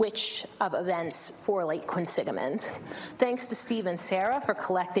switch of events for Lake Quinsigamond. Thanks to Steve and Sarah for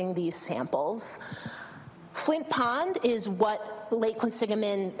collecting these samples. Flint Pond is what Lake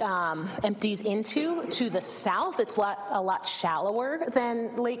Quinsigamond empties into to the south. It's a lot shallower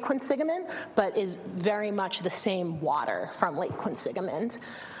than Lake Quinsigamond, but is very much the same water from Lake Quinsigamond.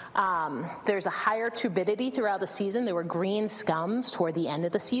 There's a higher turbidity throughout the season. There were green scums toward the end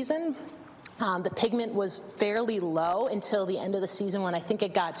of the season. The pigment was fairly low until the end of the season when I think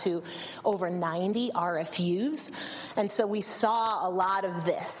it got to over 90 RFUs. And so we saw a lot of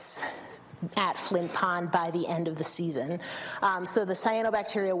this at Flint Pond by the end of the season. So the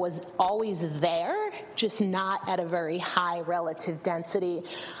cyanobacteria was always there, just not at a very high relative density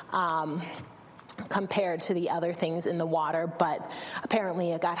compared to the other things in the water, but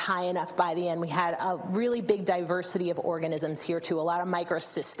apparently it got high enough by the end. We had a really big diversity of organisms here too, a lot of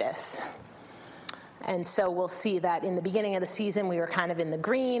microcystis. And so we'll see that in the beginning of the season we were kind of in the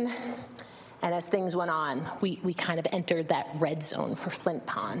green, and as things went on, we kind of entered that red zone for Flint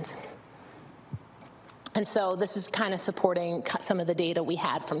Pond. And so this is kind of supporting some of the data we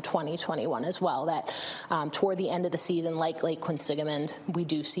had from 2021 as well, that toward the end of the season, like Lake Quinsigamond, we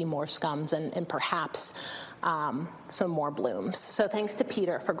do see more scums and perhaps some more blooms. So thanks to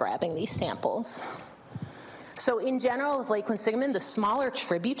Peter for grabbing these samples. So in general, with Lake Quinsigamond, the smaller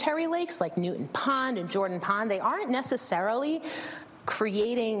tributary lakes like Newton Pond and Jordan Pond, they aren't necessarily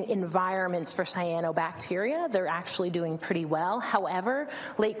creating environments for cyanobacteria. They're actually doing pretty well. However,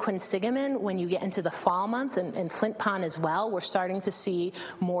 Lake Quinsigamond, when you get into the fall months, and Flint Pond as well, we're starting to see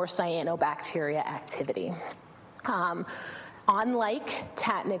more cyanobacteria activity. Unlike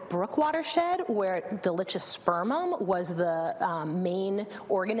Tatnick Brook watershed, where dolichospermum was the main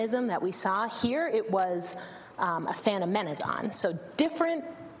organism that we saw, here it was a phanomenoson, so different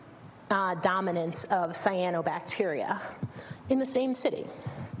dominance of cyanobacteria in the same city.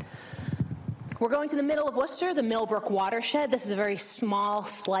 We're going to the middle of Worcester, the Millbrook watershed. This is a very small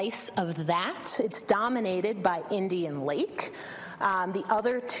slice of that. It's dominated by Indian Lake. The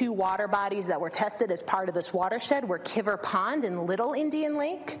other two water bodies that were tested as part of this watershed were Kiver Pond and Little Indian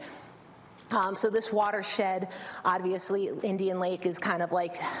Lake. So this watershed, obviously, Indian Lake is kind of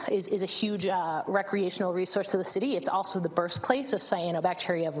like, is a huge recreational resource to the city. It's also the birthplace of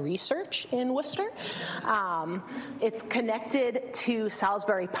cyanobacteria research in Worcester. It's connected to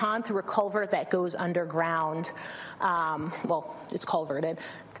Salisbury Pond through a culvert that goes underground. Well, it's culverted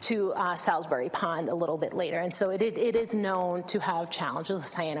to Salisbury Pond a little bit later. And so it is known to have challenges with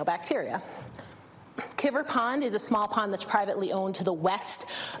cyanobacteria. Kiver Pond is a small pond that's privately owned to the west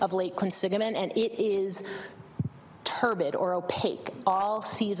of Lake Quinsigamond, and it is turbid or opaque all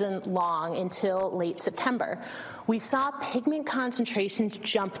season long until late September. We saw pigment concentrations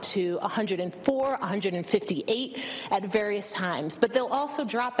jump to 104, 158 at various times, but they'll also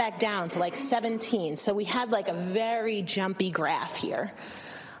drop back down to like 17. So we had like a very jumpy graph here.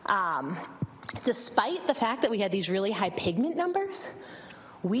 Despite the fact that we had these really high pigment numbers,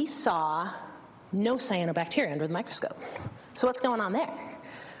 we saw no cyanobacteria under the microscope. So what's going on there?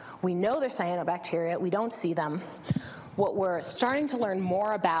 We know they're cyanobacteria, we don't see them. What we're starting to learn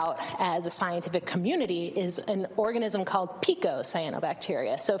more about as a scientific community is an organism called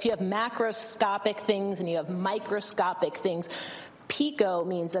picocyanobacteria. So if you have macroscopic things and you have microscopic things, pico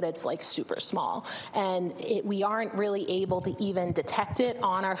means that it's like super small, and we aren't really able to even detect it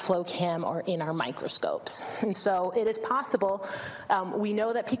on our flow cam or in our microscopes. And so it is possible. We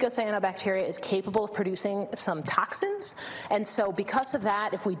know that picocyanobacteria is capable of producing some toxins, and so because of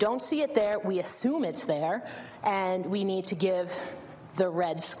that, if we don't see it there, we assume it's there, and we need to give the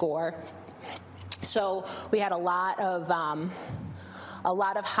red score. So we had a lot of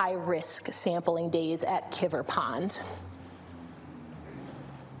high-risk sampling days at Kiver Pond.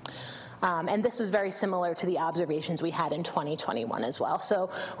 And this is very similar to the observations we had in 2021 as well. So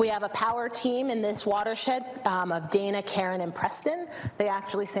we have a power team in this watershed of Dana, Karen, and Preston. They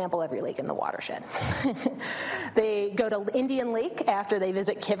actually sample every lake in the watershed. They go to Indian Lake after they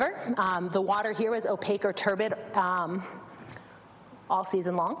visit Kiver. The water here is opaque or turbid all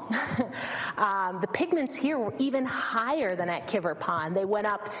season long. The pigments here were even higher than at Kiver Pond. They went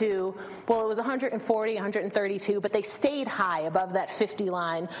up to, well, it was 140, 132, but they stayed high above that 50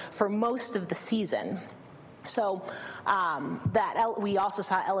 line for most of the season. So we also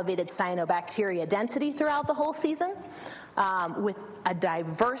saw elevated cyanobacteria density throughout the whole season, with a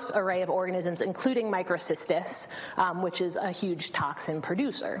diverse array of organisms, including microcystis, which is a huge toxin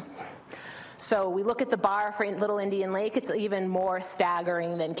producer. So we look at the bar for Little Indian Lake. It's even more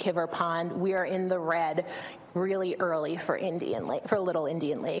staggering than Kiver Pond. We are in the red really early for Little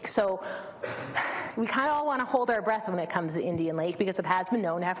Indian Lake. So we kind of all want to hold our breath when it comes to Indian Lake because it has been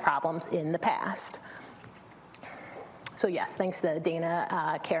known to have problems in the past. So yes, thanks to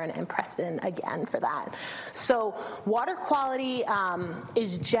Dana, Karen, and Preston again for that. So water quality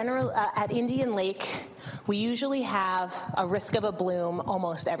is general at Indian Lake. We usually have a risk of a bloom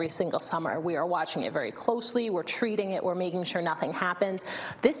almost every single summer. We are watching it very closely. We're treating it. We're making sure nothing happens.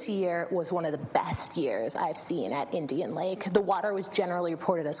 This year was one of the best years I've seen at Indian Lake. The water was generally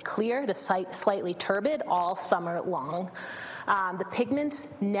reported as clear to slightly turbid all summer long. The pigments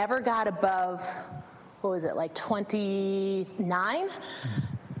never got above, what was it, like 29?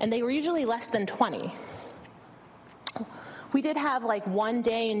 And they were usually less than 20. We did have like one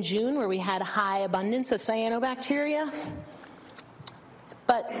day in June where we had a high abundance of cyanobacteria,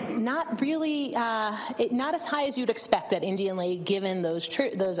 but not really, not as high as you'd expect at Indian Lake given those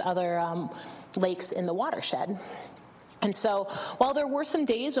other lakes in the watershed. And so while there were some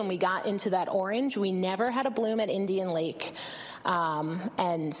days when we got into that orange, we never had a bloom at Indian Lake.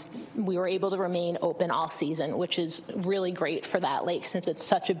 And we were able to remain open all season, which is really great for that lake since it's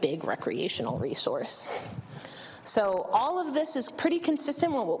such a big recreational resource. So all of this is pretty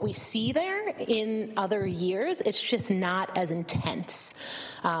consistent with what we see there in other years. It's just not as intense.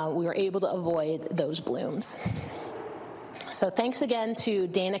 We were able to avoid those blooms. So thanks again to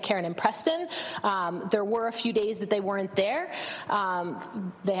Dana, Karen, and Preston. There were a few days that they weren't there.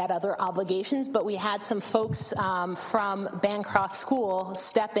 They had other obligations, but we had some folks from Bancroft School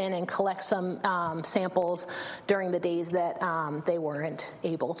step in and collect some samples during the days that they weren't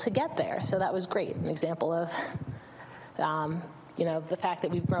able to get there. So that was great, an example of the fact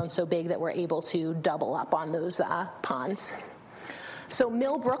that we've grown so big that we're able to double up on those ponds. So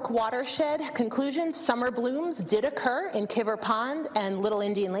Millbrook watershed conclusions, summer blooms did occur in Kiver Pond and Little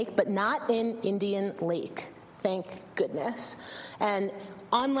Indian Lake, but not in Indian Lake, thank goodness. And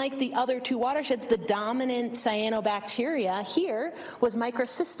Unlike the other two watersheds, the dominant cyanobacteria here was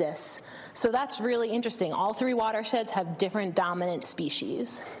microcystis. So that's really interesting. All three watersheds have different dominant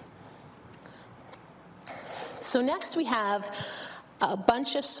species. So next we have a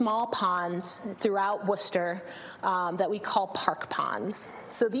bunch of small ponds throughout Worcester that we call park ponds.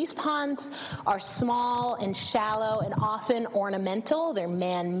 So these ponds are small and shallow and often ornamental. They're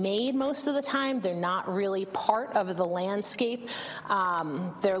man-made most of the time. They're not really part of the landscape.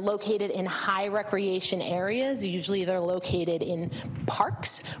 They're located in high recreation areas. Usually they're located in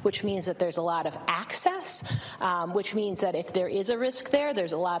parks, which means that there's a lot of access, which means that if there is a risk there,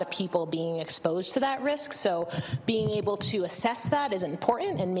 there's a lot of people being exposed to that risk. So being able to assess that is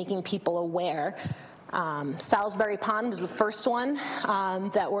important and making people aware. Salisbury Pond was the first one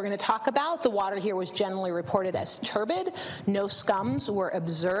that we're going to talk about. The water here was generally reported as turbid. No scums were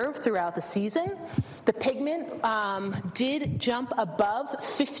observed throughout the season. The pigment did jump above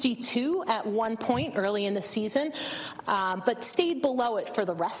 52 at one point early in the season, but stayed below it for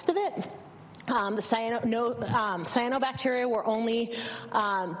the rest of it. The cyanobacteria were only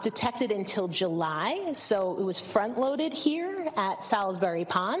detected until July, so it was front-loaded here at Salisbury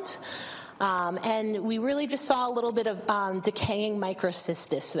Pond. And we really just saw a little bit of decaying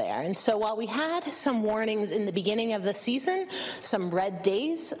microcystis there. And so while we had some warnings in the beginning of the season, some red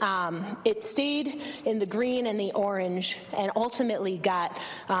days, it stayed in the green and the orange, and ultimately got,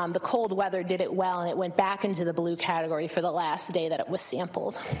 the cold weather did it well, and it went back into the blue category for the last day that it was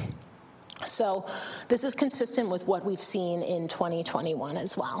sampled. So this is consistent with what we've seen in 2021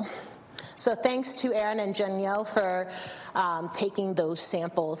 as well. So thanks to Aaron and Jenyo for taking those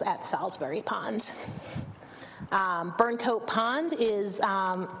samples at Salisbury Pond. Burncoat Pond is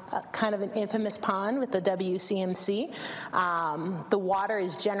kind of an infamous pond with the WCMC. The water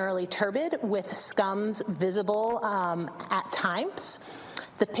is generally turbid with scums visible at times.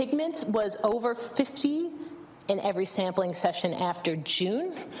 The pigment was over 50 in every sampling session after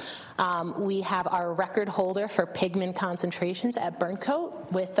June. We have our record holder for pigment concentrations at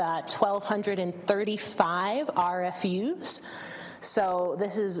Burncoat with 1,235 RFUs. So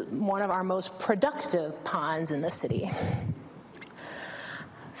this is one of our most productive ponds in the city.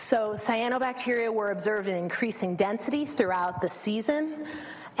 So cyanobacteria were observed in increasing density throughout the season,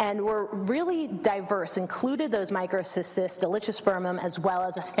 and were really diverse, included those microcystis, dolichospermum, as well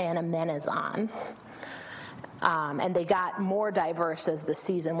as a phanamenazon. And they got more diverse as the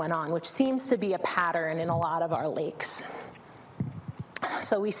season went on, which seems to be a pattern in a lot of our lakes.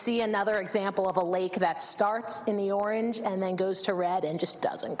 So we see another example of a lake that starts in the orange and then goes to red and just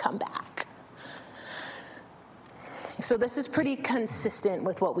doesn't come back. So this is pretty consistent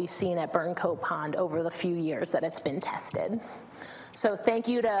with what we've seen at Burncoat Pond over the few years that it's been tested. So thank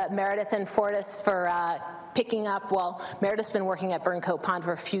you to Meredith and Fortis for picking up. Well, Meredith's been working at Burncoat Pond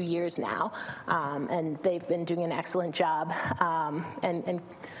for a few years now, and they've been doing an excellent job and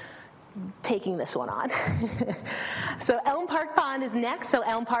taking this one on. So Elm Park Pond is next. So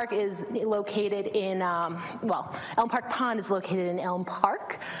Elm Park is located in, Elm Park Pond is located in Elm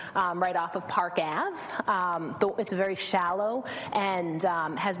Park, right off of Park Ave. It's very shallow and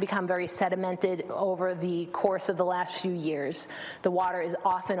has become very sedimented over the course of the last few years. The water is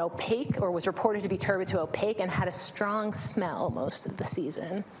often opaque, or was reported to be turbid to opaque, and had a strong smell most of the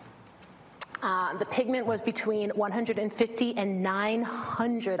season. The pigment was between 150 and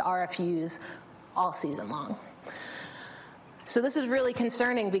 900 RFUs all season long. So this is really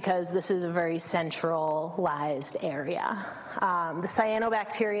concerning because this is a very centralized area. The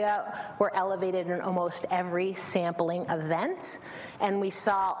cyanobacteria were elevated in almost every sampling event, and we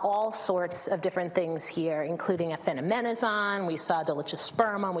saw all sorts of different things here, including a phanamenazon, we saw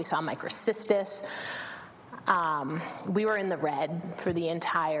dolichospermum, we saw microcystis. We were in the red for the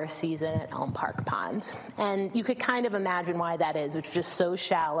entire season at Elm Park Pond. And you could kind of imagine why that is. It's just so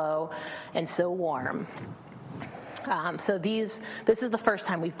shallow and so warm. So this is the first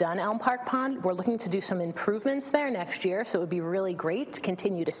time we've done Elm Park Pond. We're looking to do some improvements there next year, so it would be really great to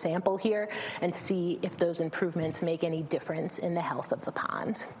continue to sample here and see if those improvements make any difference in the health of the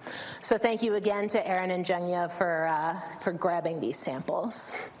pond. So thank you again to Aaron and Jenya for grabbing these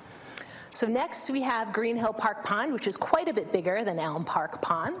samples. So next we have Green Hill Park Pond, which is quite a bit bigger than Elm Park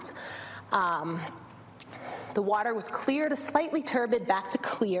Pond. The water was clear to slightly turbid back to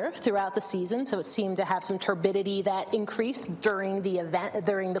clear throughout the season, so it seemed to have some turbidity that increased during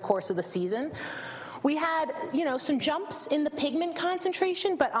the course of the season. We had, some jumps in the pigment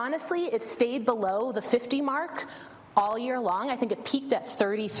concentration, but honestly, it stayed below the 50 mark all year long. I think it peaked at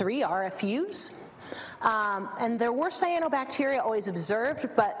 33 RFUs. And there were cyanobacteria always observed,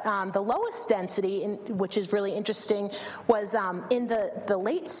 but the lowest density, which is really interesting, was in the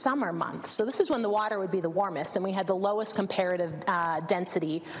late summer months. So this is when the water would be the warmest, and we had the lowest comparative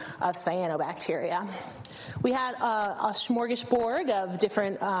density of cyanobacteria. We had a smorgasbord of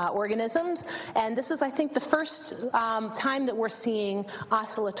different organisms, and this is, I think, the first time that we're seeing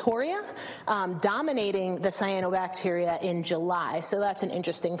oscillatoria dominating the cyanobacteria in July. So that's an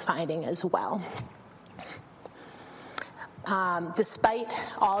interesting finding as well. Despite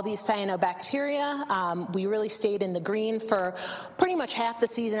all these cyanobacteria, we really stayed in the green for pretty much half the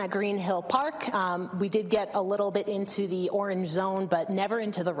season at Green Hill Park. We did get a little bit into the orange zone, but never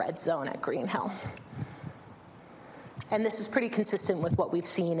into the red zone at Green Hill. And this is pretty consistent with what we've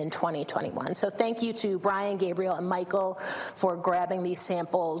seen in 2021. So thank you to Brian, Gabriel, and Michael for grabbing these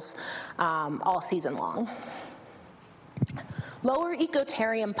samples all season long. Lower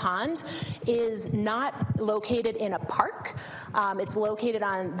Ecotarium Pond is not located in a park. It's located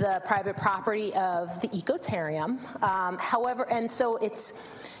on the private property of the Ecotarium. However, and so it's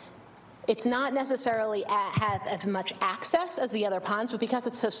not necessarily have as much access as the other ponds, but because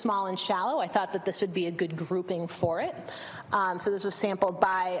it's so small and shallow, I thought that this would be a good grouping for it. So this was sampled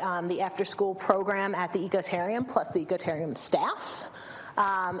by the after-school program at the Ecotarium, plus the Ecotarium staff.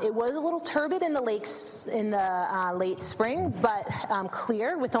 It was a little turbid in the lakes in the late spring, but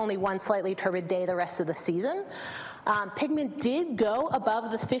clear with only one slightly turbid day the rest of the season. Pigment did go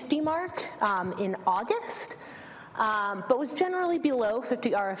above the 50 mark in August, but was generally below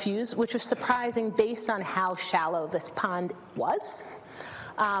 50 RFUs, which was surprising based on how shallow this pond was.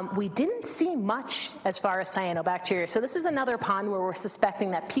 We didn't see much as far as cyanobacteria. So this is another pond where we're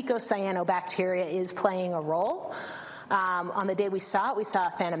suspecting that picocyanobacteria is playing a role. On the day we saw a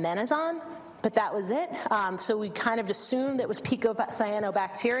phenomenazon, but that was it. So we kind of assumed it was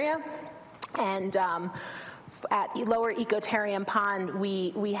picocyanobacteria. And at Lower Ecotarium Pond,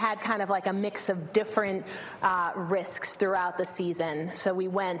 we had kind of like a mix of different risks throughout the season. So we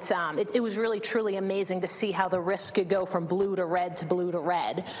went, it was really truly amazing to see how the risk could go from blue to red to blue to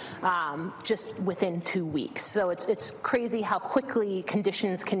red just within 2 weeks. So it's crazy how quickly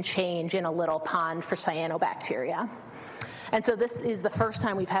conditions can change in a little pond for cyanobacteria. And so this is the first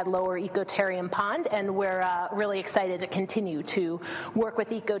time we've had Lower Ecotarium Pond, and we're really excited to continue to work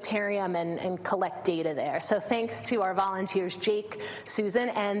with Ecotarium and collect data there. So thanks to our volunteers, Jake, Susan,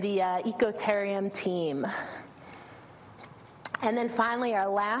 and the Ecotarium team. And then finally, our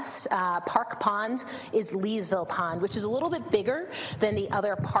last park pond is Leesville Pond, which is a little bit bigger than the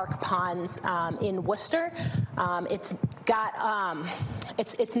other park ponds in Worcester. It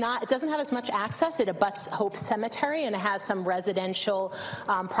doesn't have as much access. It abuts Hope Cemetery, and it has some residential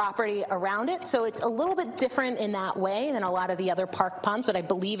property around it. So it's a little bit different in that way than a lot of the other park ponds, but I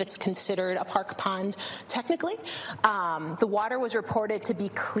believe it's considered a park pond technically. The water was reported to be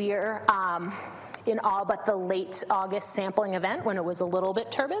clear in all but the late August sampling event when it was a little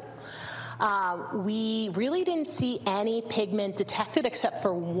bit turbid. We really didn't see any pigment detected except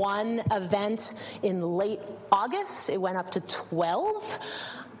for one event in late August. It went up to 12.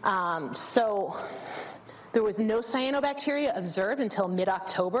 So there was no cyanobacteria observed until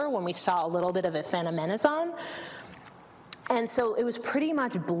mid-October when we saw a little bit of a phenomenazon. And so it was pretty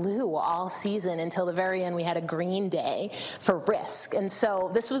much blue all season until the very end. We had a green day for risk. And so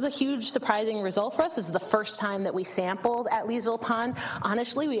this was a huge surprising result for us. This is the first time that we sampled at Leesville Pond.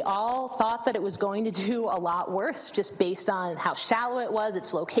 Honestly, we all thought that it was going to do a lot worse just based on how shallow it was,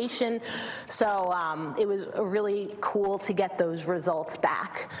 its location. So it was really cool to get those results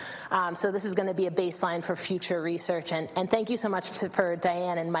back. So this is going to be a baseline for future research. And thank you so much for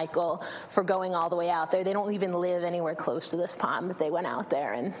Diane and Michael for going all the way out there. They don't even live anywhere close to this pond, but they went out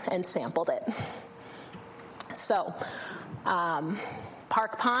there and sampled it. So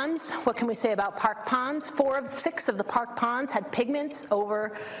park ponds, what can we say about park ponds? 4 of 6 of the park ponds had pigments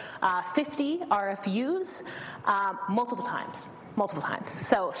over 50 RFUs multiple times.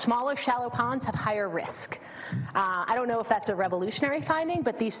 So smaller, shallow ponds have higher risk. I don't know if that's a revolutionary finding,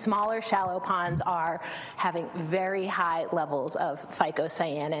 but these smaller, shallow ponds are having very high levels of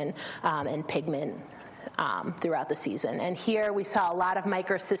phycocyanin and pigment throughout the season. And here we saw a lot of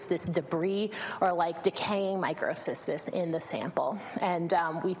microcystis debris, or like decaying microcystis in the sample. And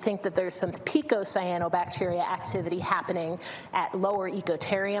we think that there's some picocyanobacteria activity happening at Lower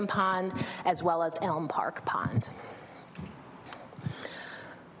Ecotarium Pond as well as Elm Park Pond.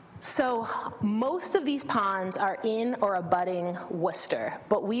 So most of these ponds are in or abutting Worcester,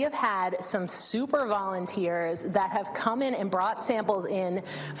 but we have had some super volunteers that have come in and brought samples in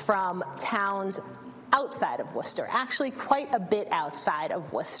from towns outside of Worcester, actually quite a bit outside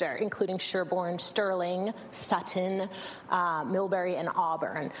of Worcester, including Sherborne, Sterling, Sutton, Millbury, and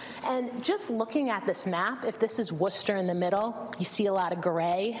Auburn. And just looking at this map, if this is Worcester in the middle, you see a lot of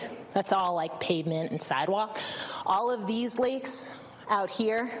gray. That's all like pavement and sidewalk. All of these lakes out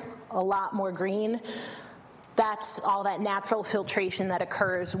here, a lot more green. That's all that natural filtration that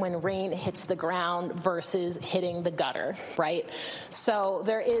occurs when rain hits the ground versus hitting the gutter, right? So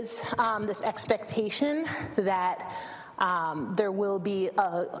there is this expectation that there will be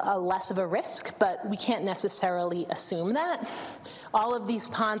a less of a risk, but we can't necessarily assume that. All of these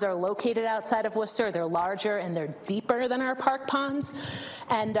ponds are located outside of Worcester. They're larger and they're deeper than our park ponds.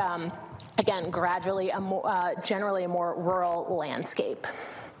 And again, gradually, generally a more rural landscape.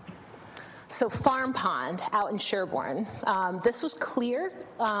 So Farm Pond out in Sherborne, this was clear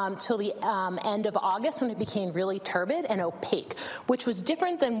till the end of August when it became really turbid and opaque, which was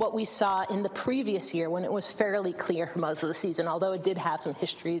different than what we saw in the previous year when it was fairly clear for most of the season, although it did have some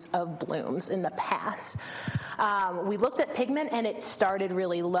histories of blooms in the past. We looked at pigment and it started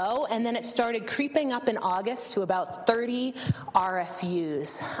really low, and then it started creeping up in August to about 30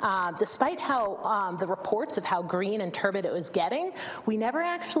 RFUs. Despite how the reports of how green and turbid it was getting, we never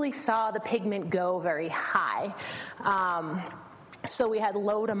actually saw the pigment go very high. So we had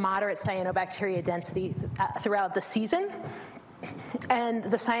low to moderate cyanobacteria density throughout the season. And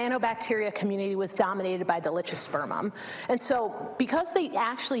the cyanobacteria community was dominated by Dolichospermum. And so because they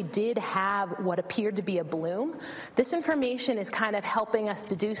actually did have what appeared to be a bloom, this information is kind of helping us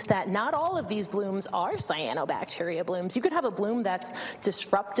deduce that not all of these blooms are cyanobacteria blooms. You could have a bloom that's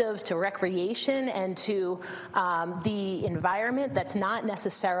disruptive to recreation and to the environment that's not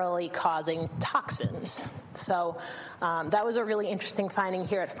necessarily causing toxins. So that was a really interesting finding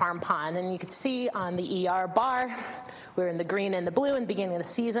here at Farm Pond. And you could see on the ER bar, we were in the green and the blue in the beginning of the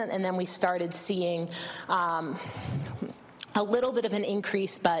season, and then we started seeing a little bit of an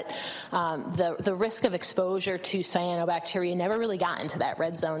increase, but the risk of exposure to cyanobacteria never really got into that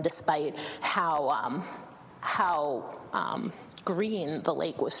red zone despite how green the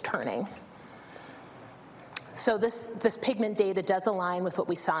lake was turning. So this pigment data does align with what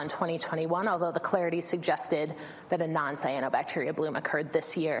we saw in 2021, although the clarity suggested that a non-cyanobacteria bloom occurred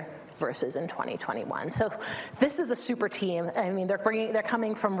this year versus in 2021. So this is a super team. I mean, they're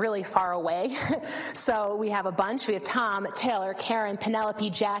coming from really far away. So we have a bunch. We have Tom, Taylor, Karen, Penelope,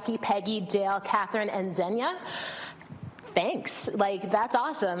 Jackie, Peggy, Dale, Catherine, and Xenia. Thanks. Like, that's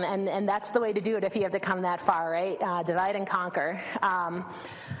awesome. And that's the way to do it if you have to come that far, right? Divide and conquer.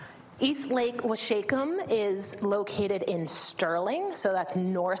 East Lake Washacum is located in Sterling, so that's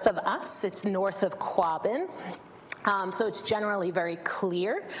north of us. It's north of Quabbin. So it's generally very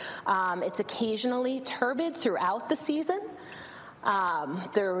clear. It's occasionally turbid throughout the season.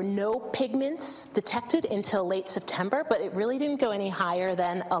 There were no pigments detected until late September, but it really didn't go any higher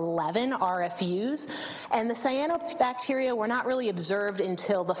than 11 RFUs. And the cyanobacteria were not really observed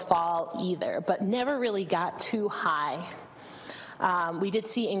until the fall either, but never really got too high. We did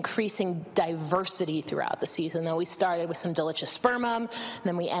see increasing diversity throughout the season, though. We started with some Dolichospermum, and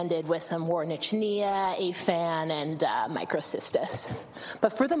then we ended with some Warnichnea, Aphan, and Microcystis.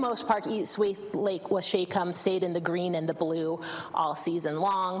 But for the most part, East Lake Washacum stayed in the green and the blue all season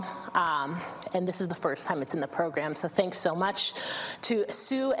long, and this is the first time it's in the program. So thanks so much to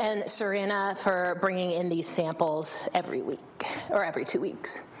Sue and Serena for bringing in these samples every week, or every 2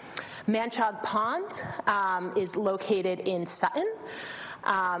 weeks. Manchog Pond is located in Sutton.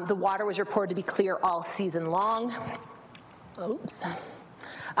 The water was reported to be clear all season long. Oops.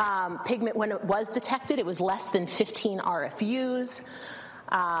 Pigment, when it was detected, it was less than 15 RFUs.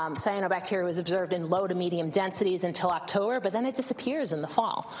 Cyanobacteria was observed in low to medium densities until October, but then it disappears in the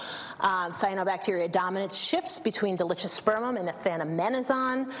fall. Cyanobacteria dominance shifts between Dolichospermum and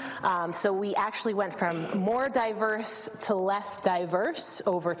Aphanomenazon. So we actually went from more diverse to less diverse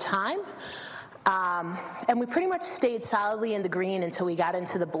over time. And we pretty much stayed solidly in the green until we got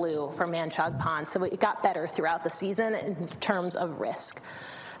into the blue for Manchog Pond. So it got better throughout the season in terms of risk.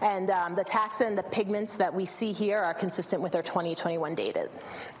 And the taxa and the pigments that we see here are consistent with our 2021 data.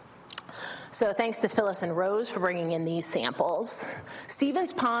 So thanks to Phyllis and Rose for bringing in these samples.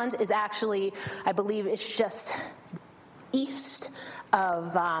 Stevens Pond is actually, I believe it's just east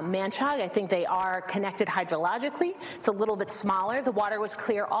of Manchog. I think they are connected hydrologically. It's a little bit smaller. The water was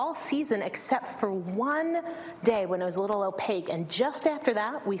clear all season except for one day when it was a little opaque. And just after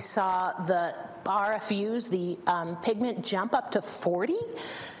that, we saw the RFUs, the pigment, jump up to 40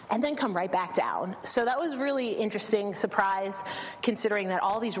 and then come right back down. So that was really interesting surprise, considering that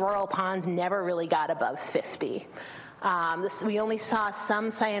all these rural ponds never really got above 50. We only saw some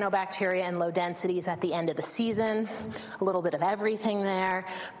cyanobacteria and low densities at the end of the season, a little bit of everything there.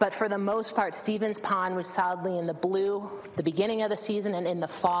 But for the most part, Stevens Pond was solidly in the blue the beginning of the season, and in the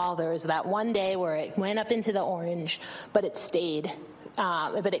fall there was that one day where it went up into the orange, but it stayed,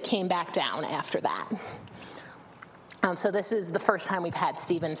 but it came back down after that. So this is the first time we've had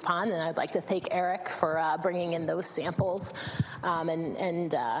Stevens Pond, and I'd like to thank Eric for bringing in those samples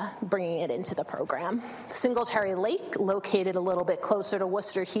and bringing it into the program. Singletary Lake, located a little bit closer to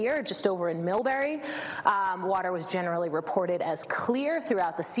Worcester here, just over in Millbury. Water was generally reported as clear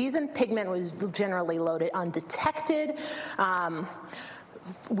throughout the season. Pigment was generally loaded undetected.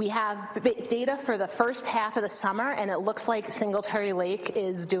 We have data for the first half of the summer, and it looks like Singletary Lake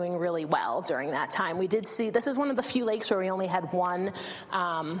is doing really well during that time. We did see, this is one of the few lakes where we only had one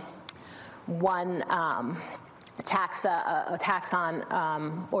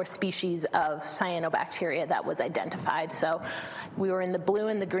taxon or species of cyanobacteria that was identified. So we were in the blue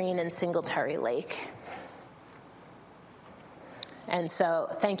and the green in Singletary Lake. And so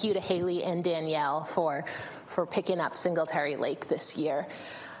thank you to Haley and Danielle for picking up Singletary Lake this year.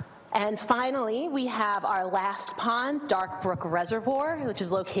 And finally, we have our last pond, Dark Brook Reservoir, which is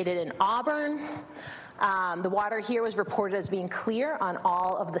located in Auburn. The water here was reported as being clear on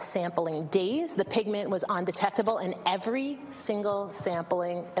all of the sampling days. The pigment was undetectable in every single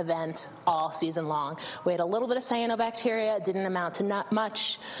sampling event all season long. We had a little bit of cyanobacteria. It didn't amount to not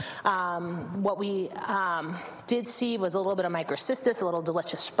much. What we did see was a little bit of microcystis, a little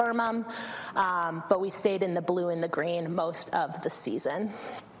dolichospermum, but we stayed in the blue and the green most of the season.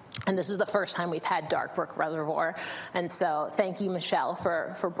 And this is the first time we've had Dark Brook Reservoir. And so thank you, Michelle,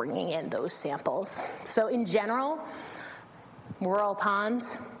 for bringing in those samples. So in general, rural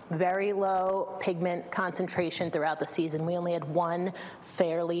ponds, very low pigment concentration throughout the season. We only had one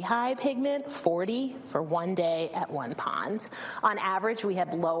fairly high pigment, 40 for one day at one pond. On average, we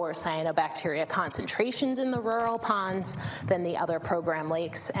had lower cyanobacteria concentrations in the rural ponds than the other program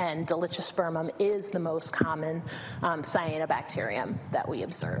lakes, and dolichospermum is the most common cyanobacterium that we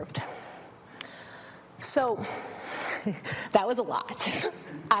observed. So that was a lot.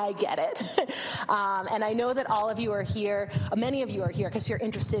 I get it. And I know that all of you are here, many of you are here because you're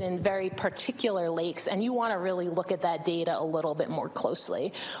interested in very particular lakes and you want to really look at that data a little bit more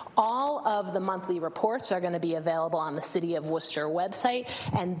closely. All of the monthly reports are going to be available on the City of Worcester website,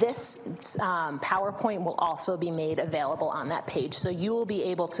 and this PowerPoint will also be made available on that page. So you will be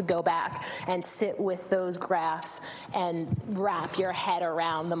able to go back and sit with those graphs and wrap your head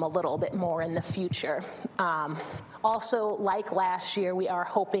around them a little bit more in the future. Also, like last year, we are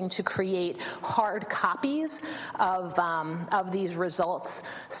hoping to create hard copies of these results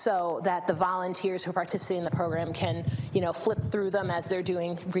so that the volunteers who participate in the program can, flip through them as they're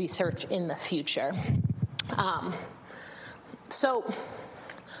doing research in the future. So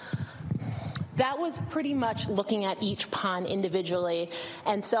that was pretty much looking at each pond individually.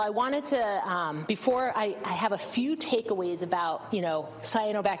 And so I wanted to, before I have a few takeaways about,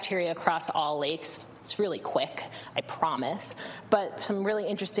 cyanobacteria across all lakes. It's really quick, I promise, but some really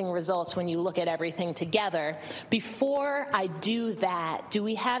interesting results when you look at everything together. Before I do that, do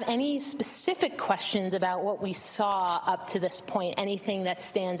we have any specific questions about what we saw up to this point? Anything that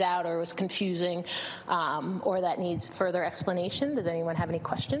stands out or was confusing or that needs further explanation? Does anyone have any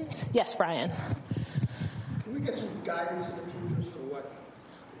questions? Yes, Brian. Can we get some guidance in the future as to what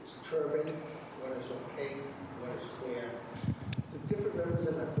is turbid, what is opaque, what is clear? The different members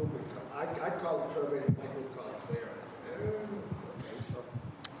of that group, I'd call it turbid, and Mike would call it clear. Okay, so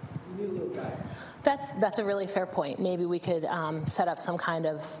we need a little guidance. That's a really fair point. Maybe we could set up some kind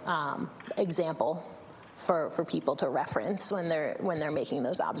of example for people to reference when they're making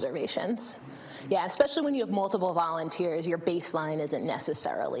those observations. Yeah, especially when you have multiple volunteers, your baseline isn't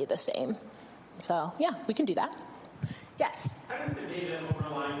necessarily the same. So yeah, we can do that. Yes? How does the data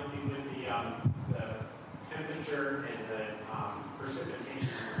overlap with the temperature and the precipitation?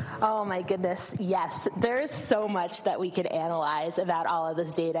 Oh my goodness, yes. There is so much that we could analyze about all of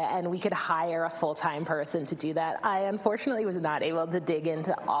this data, and we could hire a full-time person to do that. I unfortunately was not able to dig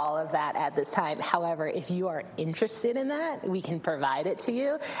into all of that at this time. However, if you are interested in that, we can provide it to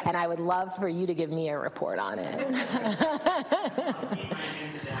you, and I would love for you to give me a report on it.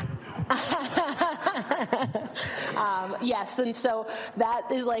 Yes, and so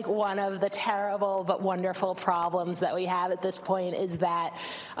that is like one of the terrible but wonderful problems that we have at this point is that,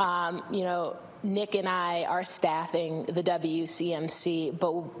 Nick and I are staffing the WCMC,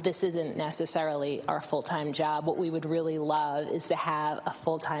 but this isn't necessarily our full-time job. What we would really love is to have a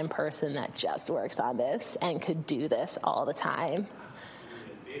full-time person that just works on this and could do this all the time.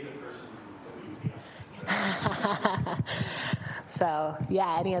 So,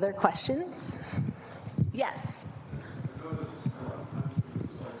 yeah, any other questions? Yes. I noticed a lot of times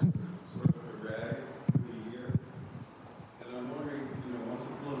it's like sort of a rag through the year. And I'm wondering, once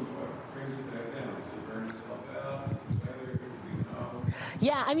it blooms, what brings it back down? Does it burn itself out? Is it weather? Do we know?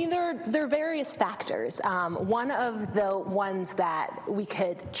 Yeah, I mean, there are various factors. One of the ones that we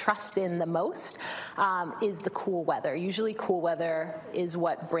could trust in the most is the cool weather. Usually cool weather is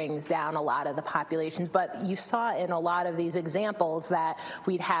what brings down a lot of the populations, but you saw in a lot of these examples that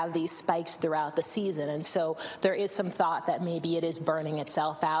we'd have these spikes throughout the season, and so there is some thought that maybe it is burning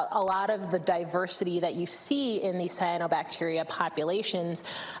itself out. A lot of the diversity that you see in these cyanobacteria populations,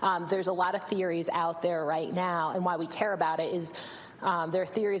 there's a lot of theories out there right now, and why we care about it is there are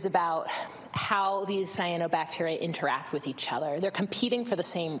theories about how these cyanobacteria interact with each other. They're competing for the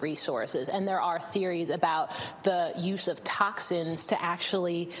same resources, and there are theories about the use of toxins to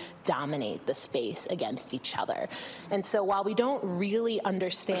actually dominate the space against each other. And so while we don't really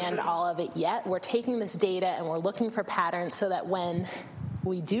understand all of it yet, we're taking this data and we're looking for patterns so that when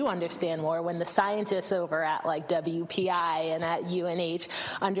we do understand more, when the scientists over at like WPI and at UNH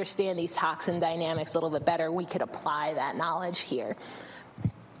understand these toxin dynamics a little bit better, we could apply that knowledge here.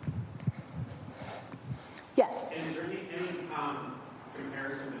 Yes? Is there any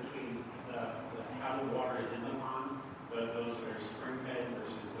comparison between how the water is in the pond, those that are spring-fed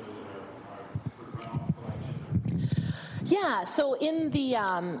versus those that are runoff collection? Yeah, so in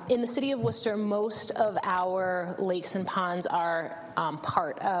the city of Worcester, most of our lakes and ponds are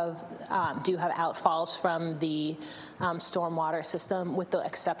do have outfalls from the stormwater system, with the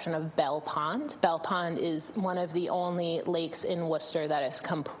exception of Bell Pond. Bell Pond is one of the only lakes in Worcester that is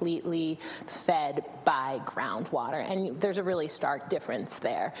completely fed by groundwater, and there's a really stark difference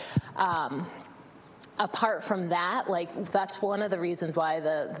there. Apart from that, that's one of the reasons why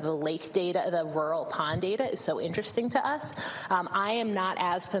the lake data, the rural pond data, is so interesting to us. I am not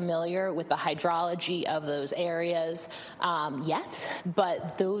as familiar with the hydrology of those areas yet,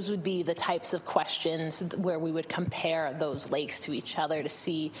 but those would be the types of questions where we would compare those lakes to each other to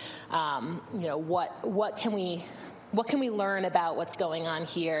see, what can we learn about what's going on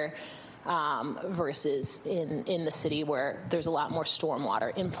here versus in the city where there's a lot more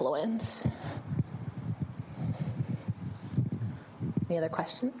stormwater influence. Any other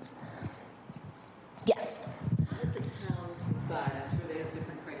questions? Yes? How did the towns decide? I'm sure they have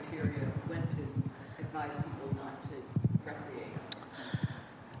different criteria when to advise people not to recreate.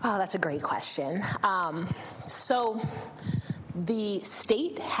 Oh, that's a great question. So the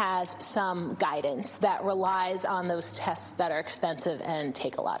state has some guidance that relies on those tests that are expensive and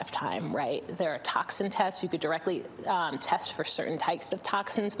take a lot of time, right? There are toxin tests. You could directly test for certain types of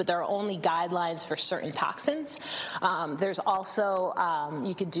toxins, but there are only guidelines for certain toxins. There's also,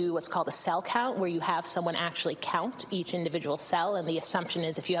 you could do what's called a cell count, where you have someone actually count each individual cell, and the assumption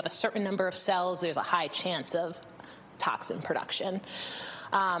is if you have a certain number of cells, there's a high chance of toxin production.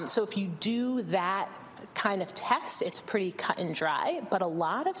 So if you do that kind of tests, it's pretty cut and dry, but a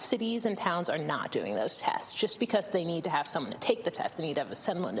lot of cities and towns are not doing those tests just because they need to have someone to take the test. They need to have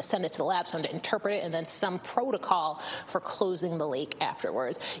someone to send it to the lab, someone to interpret it, and then some protocol for closing the lake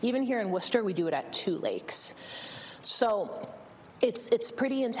afterwards. Even here in Worcester, we do it at 2 lakes. So it's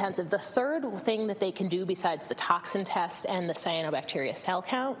pretty intensive. The third thing that they can do besides the toxin test and the cyanobacteria cell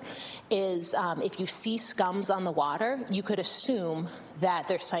count is if you see scums on the water, you could assume that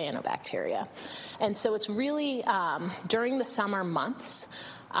there's cyanobacteria. And so it's really, during the summer months,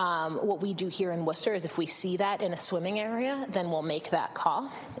 what we do here in Worcester is if we see that in a swimming area, then we'll make that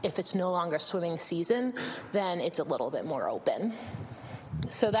call. If it's no longer swimming season, then it's a little bit more open.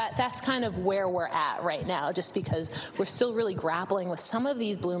 So that's kind of where we're at right now, just because we're still really grappling with some of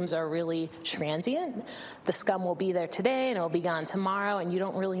these blooms are really transient. The scum will be there today and it'll be gone tomorrow, and you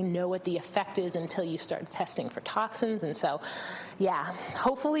don't really know what the effect is until you start testing for toxins. And so, yeah,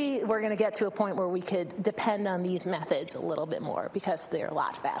 hopefully we're going to get to a point where we could depend on these methods a little bit more because they're a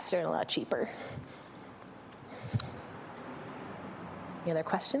lot faster and a lot cheaper. Any other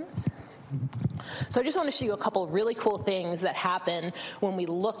questions? So I just want to show you a couple of really cool things that happen when we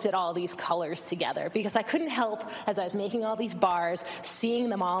looked at all these colors together, because I couldn't help, as I was making all these bars, seeing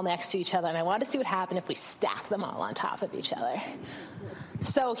them all next to each other, and I wanted to see what happened if we stack them all on top of each other.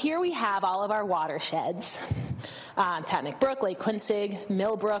 So here we have all of our watersheds: Tatnick Brook, Lake Quincy,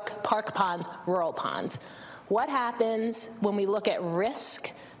 Millbrook, Park Ponds, rural ponds. What happens when we look at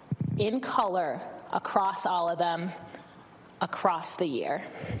risk in color across all of them across the year?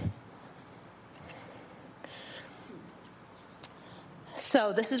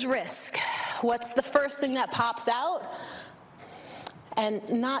 So this is risk. What's the first thing that pops out? And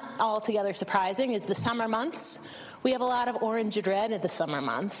not altogether surprising is the summer months. We have a lot of orange and red in the summer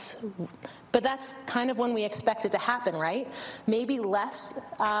months. But that's kind of when we expect it to happen, right? Maybe less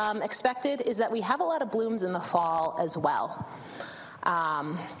expected is that we have a lot of blooms in the fall as well.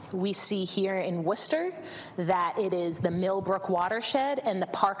 We see here in Worcester that it is the Millbrook watershed and the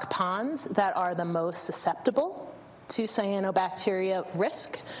park ponds that are the most susceptible to cyanobacteria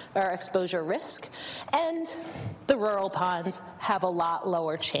risk or exposure risk, and the rural ponds have a lot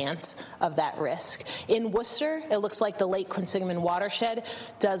lower chance of that risk. In Worcester, it looks like the Lake Quinsigamond watershed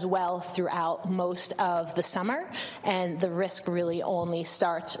does well throughout most of the summer, and the risk really only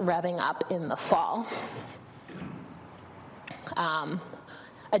starts revving up in the fall.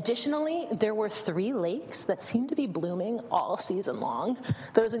 Additionally, there were 3 lakes that seemed to be blooming all season long.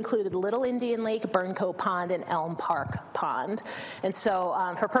 Those included Little Indian Lake, Burncoat Pond, and Elm Park Pond. And so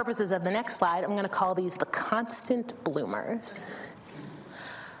for purposes of the next slide, I'm going to call these the constant bloomers.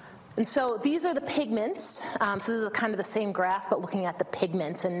 And so these are the pigments. So this is kind of the same graph, but looking at the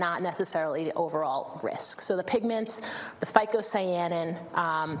pigments and not necessarily the overall risk. So the pigments, the phycocyanin,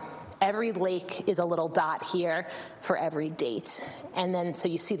 every lake is a little dot here for every date. And then so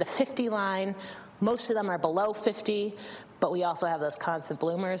you see the 50 line. Most of them are below 50, but we also have those constant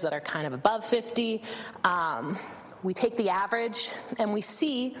bloomers that are kind of above 50. We take the average, and we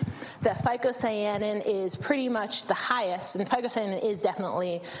see that phycocyanin is pretty much the highest, and phycocyanin is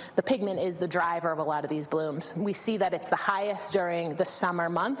definitely, the pigment is the driver of a lot of these blooms. We see that it's the highest during the summer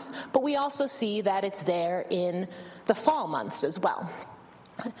months, but we also see that it's there in the fall months as well.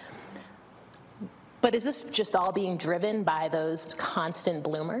 But is this just all being driven by those constant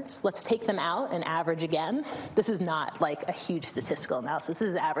bloomers? Let's take them out and average again. This is not like a huge statistical analysis. This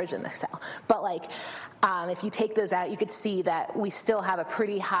is average in Excel. But like, if you take those out, you could see that we still have a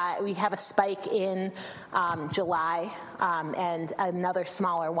pretty high, we have a spike in July and another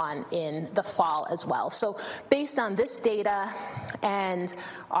smaller one in the fall as well. So based on this data and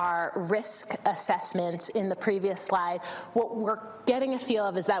our risk assessment in the previous slide, what we're getting a feel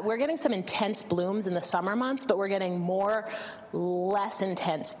of is that we're getting some intense blooms in the summer months, but we're getting more less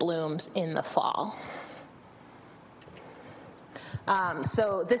intense blooms in the fall.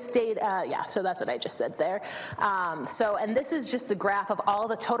 So this data, so that's what I just said there. And this is just a graph of all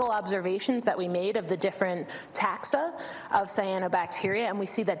the total observations that we made of the different taxa of cyanobacteria, and we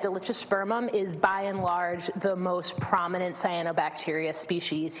see that Dolichospermum is by and large the most prominent cyanobacteria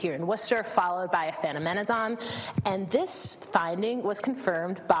species here in Worcester, followed by Aphanomenzon. And this finding was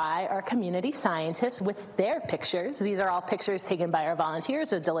confirmed by our community scientists with their pictures. These are all pictures taken by our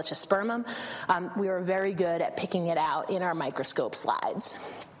volunteers of Dolichospermum. We were very good at picking it out in our microscope slides.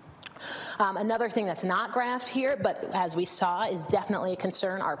 Another thing that's not graphed here, but as we saw, is definitely a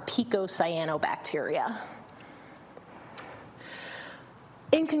concern, are picocyanobacteria.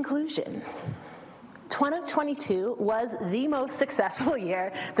 In conclusion, 2022 was the most successful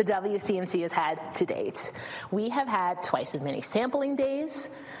year the WCMC has had to date. We have had twice as many sampling days.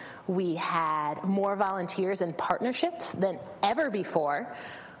 We had more volunteers and partnerships than ever before.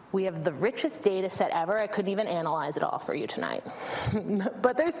 We have the richest data set ever. I couldn't even analyze it all for you tonight.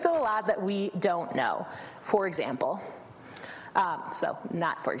 But there's still a lot that we don't know. For example,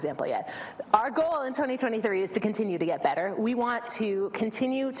 not for example yet. Our goal in 2023 is to continue to get better. We want to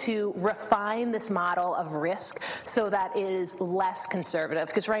continue to refine this model of risk so that it is less conservative,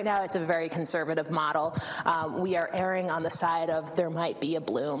 because right now it's a very conservative model. We are erring on the side of there might be a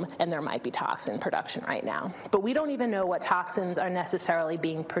bloom and there might be toxin production right now. But we don't even know what toxins are necessarily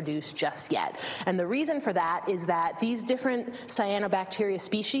being produced just yet. And the reason for that is that these different cyanobacteria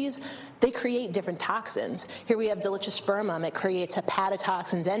species, they create different toxins. Here we have Dolichospermum. It creates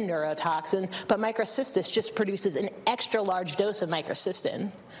hepatotoxins and neurotoxins, but microcystis just produces an extra large dose of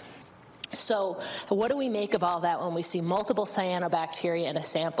microcystin. So what do we make of all that when we see multiple cyanobacteria in a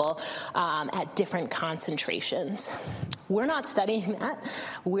sample at different concentrations? We're not studying that.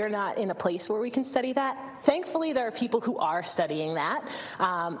 We're not in a place where we can study that. Thankfully, there are people who are studying that.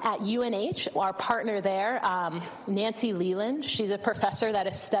 At UNH, our partner there, Nancy Leland, she's a professor that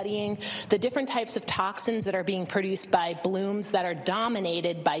is studying the different types of toxins that are being produced by blooms that are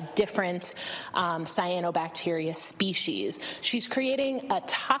dominated by different cyanobacteria species. She's creating a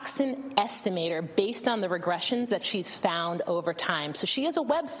toxin estimator based on the regressions that she's found over time. So she has a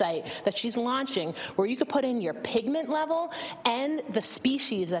website that she's launching where you could put in your pigment level and the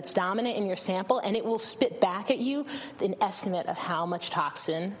species that's dominant in your sample, and it will spit back at you an estimate of how much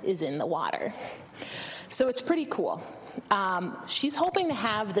toxin is in the water. So it's pretty cool. She's hoping to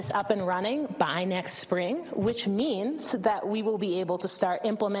have this up and running by next spring, which means that we will be able to start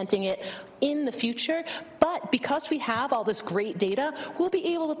implementing it in the future. But because we have all this great data, we'll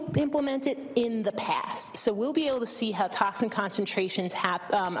be able to implement it in the past. So we'll be able to see how toxin concentrations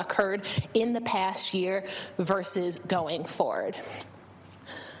occurred in the past year versus going forward.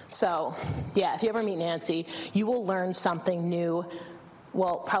 So yeah, if you ever meet Nancy, you will learn something new,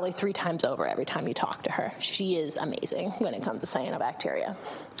 well, probably 3 times over every time you talk to her. She is amazing when it comes to cyanobacteria.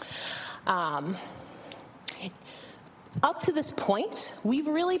 Up to this point, we've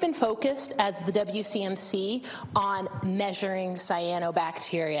really been focused as the WCMC on measuring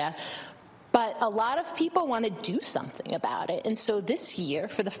cyanobacteria. But a lot of people want to do something about it. And so this year,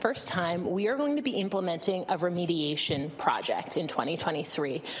 for the first time, we are going to be implementing a remediation project in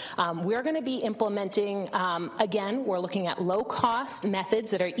 2023. We're going to be implementing, again, we're looking at low-cost methods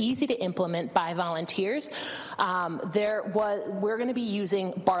that are easy to implement by volunteers. We're going to be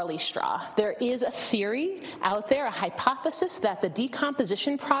using barley straw. There is a theory out there, a hypothesis, that the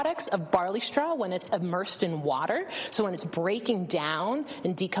decomposition products of barley straw, when it's immersed in water, so when it's breaking down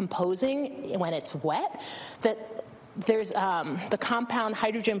and decomposing, when it's wet, that there's the compound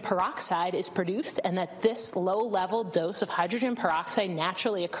hydrogen peroxide is produced, and that this low-level dose of hydrogen peroxide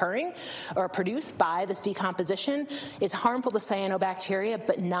naturally occurring or produced by this decomposition is harmful to cyanobacteria,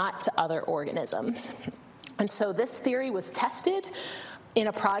 but not to other organisms. And so this theory was tested in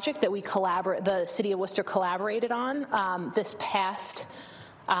a project that the City of Worcester collaborated on this past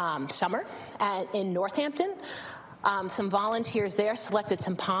summer in Northampton. Some volunteers there selected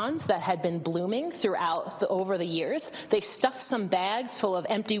some ponds that had been blooming over the years. They stuffed some bags full of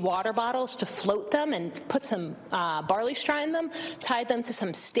empty water bottles to float them and put some barley straw in them, tied them to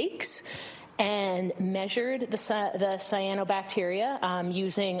some stakes, and measured the cyanobacteria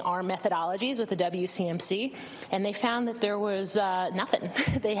using our methodologies with the WCMC, and they found that there was nothing.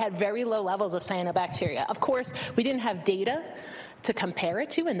 They had very low levels of cyanobacteria. Of course, we didn't have data to compare it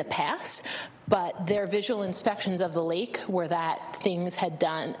to in the past, but their visual inspections of the lake were that things had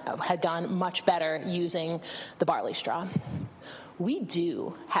gone much better using the barley straw. We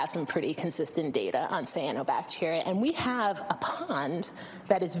do have some pretty consistent data on cyanobacteria, and we have a pond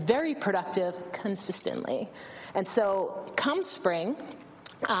that is very productive consistently. And so come spring,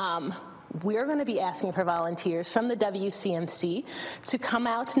 we're going to be asking for volunteers from the WCMC to come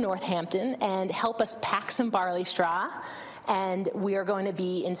out to Northampton and help us pack some barley straw. And we are going to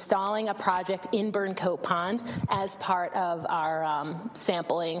be installing a project in Burncoat Pond as part of our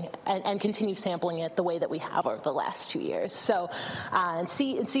sampling and continue sampling it the way that we have over the last 2 years. So and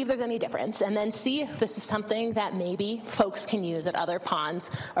see if there's any difference, and then see if this is something that maybe folks can use at other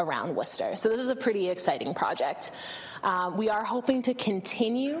ponds around Worcester. So this is a pretty exciting project. We are hoping to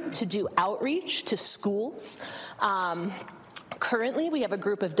continue to do outreach to schools. Currently, we have a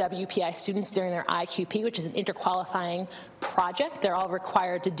group of WPI students doing their IQP, which is an interqualifying project. They're all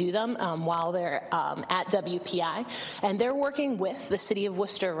required to do them while they're at WPI. And they're working with the City of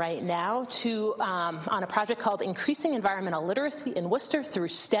Worcester right now on a project called Increasing Environmental Literacy in Worcester through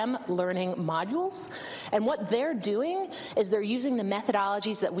STEM Learning Modules. And what they're doing is they're using the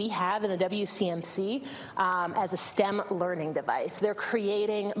methodologies that we have in the WCMC as a STEM learning device. They're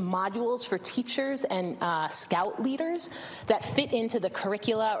creating modules for teachers and scout leaders that fit into the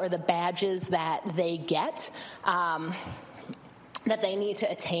curricula or the badges that they get, that they need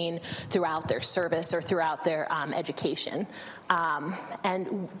to attain throughout their service or throughout their education.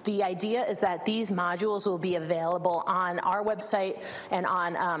 And the idea is that these modules will be available on our website and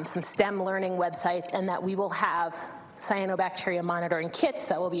on some STEM learning websites, and that we will have cyanobacteria monitoring kits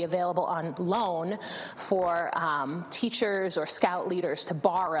that will be available on loan for teachers or scout leaders to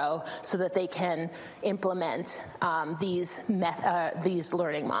borrow so that they can implement these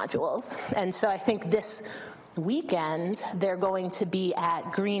learning modules. And so I think this weekend they're going to be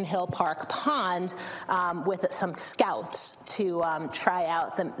at Green Hill Park Pond with some scouts to try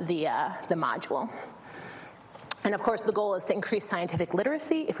out the module. And of course, the goal is to increase scientific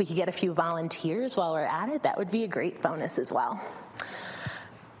literacy. If we could get a few volunteers while we're at it, that would be a great bonus as well.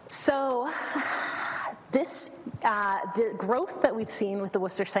 So the growth that we've seen with the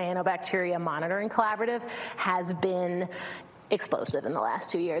Worcester Cyanobacteria Monitoring Collaborative has been explosive in the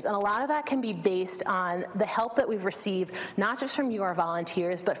last 2 years. And a lot of that can be based on the help that we've received, not just from you, our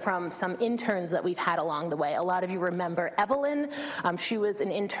volunteers, but from some interns that we've had along the way. A lot of you remember Evelyn. She was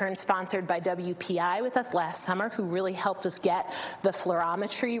an intern sponsored by WPI with us last summer who really helped us get the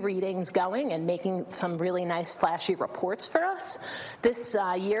fluorometry readings going and making some really nice flashy reports for us. This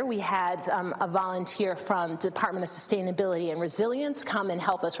year we had a volunteer from Department of Sustainability and Resilience come and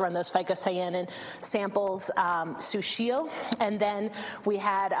help us run those phycocyanin samples, Sushil. And then we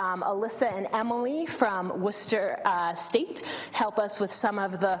had Alyssa and Emily from Worcester State help us with some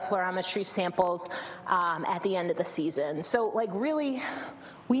of the fluorometry samples at the end of the season. So like really,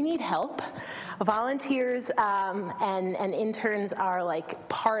 we need help. Volunteers and interns are like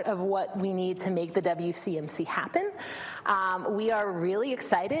part of what we need to make the WCMC happen. We are really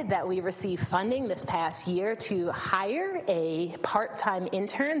excited that we received funding this past year to hire a part-time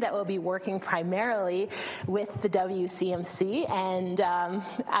intern that will be working primarily with the WCMC. And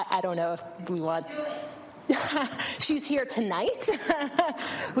I don't know if we want... She's here tonight.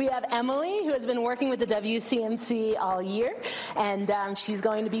 We have Emily, who has been working with the WCMC all year, and she's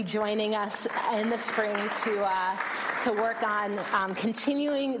going to be joining us in the spring to work on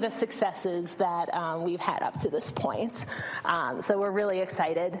continuing the successes that we've had up to this point. So we're really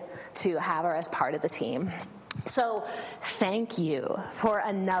excited to have her as part of the team. So thank you for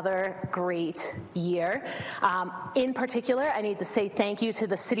another great year. In particular, I need to say thank you to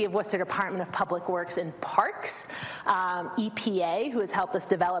the City of Worcester Department of Public Works and Parks, EPA, who has helped us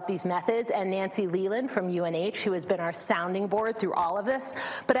develop these methods, and Nancy Leland from UNH, who has been our sounding board through all of this.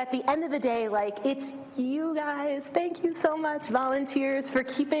 But at the end of the day, like, it's you guys. Thank you so much, volunteers, for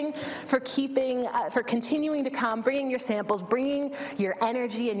continuing to come, bringing your samples, bringing your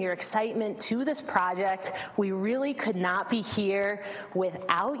energy and your excitement to this project. We really could not be here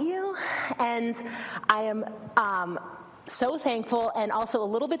without you, and I am so thankful and also a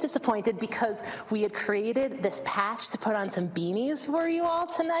little bit disappointed because we had created this patch to put on some beanies for you all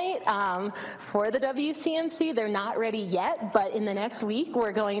tonight for the WCMC. They're not ready yet, but in the next week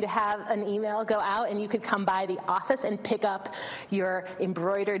we're going to have an email go out and you could come by the office and pick up your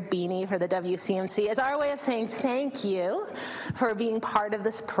embroidered beanie for the WCMC as our way of saying thank you for being part of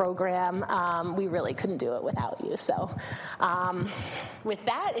this program. We really couldn't do it without you. So with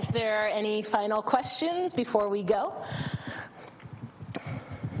that, if there are any final questions before we go.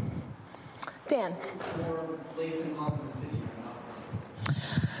 Dan. More lakes and ponds in the city or not?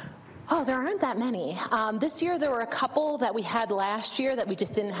 Oh, there aren't that many. This year there were a couple that we had last year that we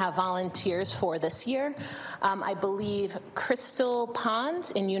just didn't have volunteers for this year. I believe Crystal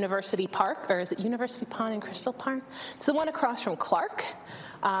Pond in University Park, or is it University Pond in Crystal Park? It's the one across from Clark.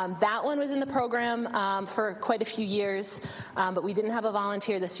 That one was in the program for quite a few years, but we didn't have a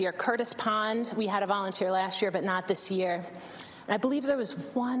volunteer this year. Curtis Pond, we had a volunteer last year, but not this year. And I believe there was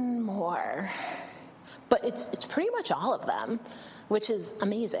one more, but it's pretty much all of them, which is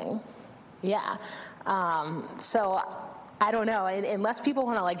amazing. Yeah. So I don't know, unless people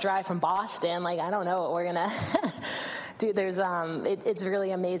want to like drive from Boston, like I don't know what we're gonna do. There's it's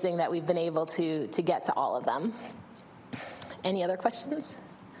really amazing that we've been able to get to all of them. Any other questions?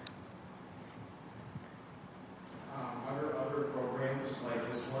 Are there other programs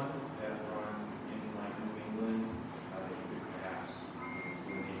like this one that run in like New England that you could perhaps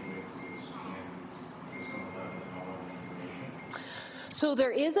coordinate with to expand some of the knowledge and information? So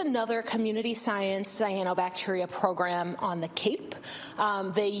there is another community science cyanobacteria program on the Cape.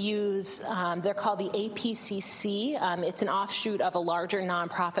 They use, they're called the APCC. It's an offshoot of a larger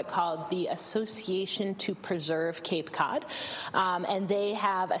nonprofit called the Association to Preserve Cape Cod. And they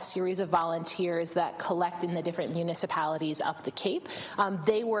have a series of volunteers that collect in the different municipalities up the Cape.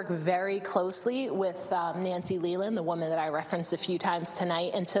 They work very closely with Nancy Leland, the woman that I referenced a few times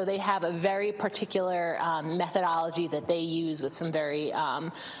tonight. And so they have a very particular methodology that they use with some very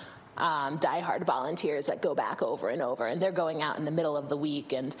diehard volunteers that go back over and over, and they're going out in the middle of the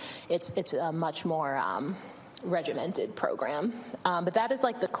week, and it's a much more regimented program. But that is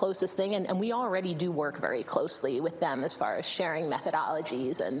like the closest thing, and we already do work very closely with them as far as sharing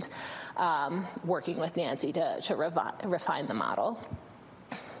methodologies and working with Nancy to refine the model.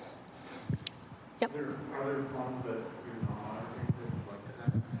 Yep. Are there ones that do not like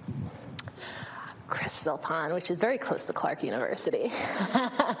that? Crystal Pond, which is very close to Clark University.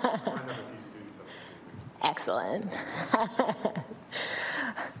 Excellent.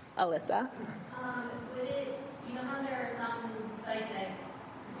 Alyssa? Would it, you know how there are some sites that,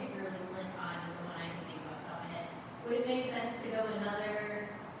 particularly Flint Pond is the one I can think of off the top of my head, would it make sense to go another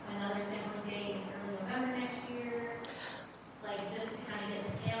sampling date in early November next year? Like just to kind of get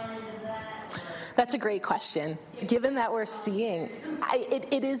the tail end of that? Or? That's a great question. Given that we're seeing,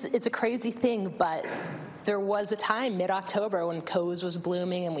 it's a crazy thing, but there was a time, mid-October, when Coes was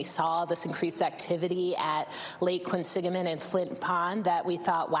blooming and we saw this increased activity at Lake Quinsigamond and Flint Pond that we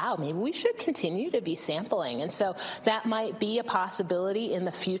thought, wow, maybe we should continue to be sampling. And so that might be a possibility in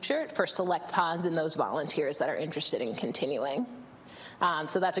the future for select ponds and those volunteers that are interested in continuing.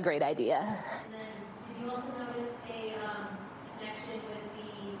 So that's a great idea. And then, did you also notice a connection with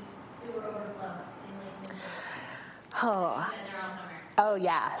the sewer overflow in Lake Michigan? Oh. Been there all summer. Oh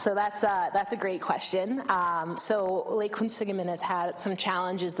yeah, so that's a great question. So Lake Quinsigamond has had some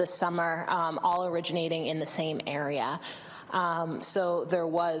challenges this summer, all originating in the same area. So there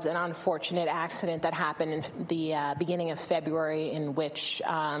was an unfortunate accident that happened in the beginning of February in which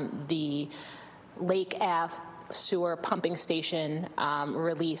the Lake Ave sewer pumping station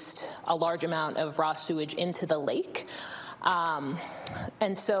released a large amount of raw sewage into the lake.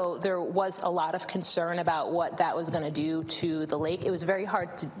 And so there was a lot of concern about what that was going to do to the lake. It was very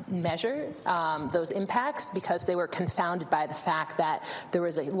hard to measure those impacts because they were confounded by the fact that there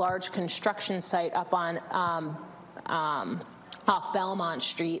was a large construction site up on off Belmont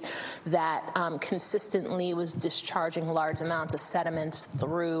Street that consistently was discharging large amounts of sediments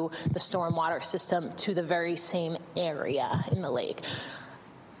through the stormwater system to the very same area in the lake.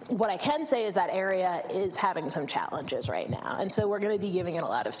 What I can say is that area is having some challenges right now, and so we're going to be giving it a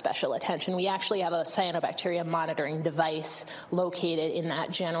lot of special attention. We actually have a cyanobacteria monitoring device located in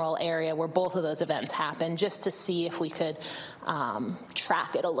that general area where both of those events happened, just to see if we could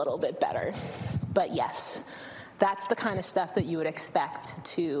track it a little bit better. But yes, that's the kind of stuff that you would expect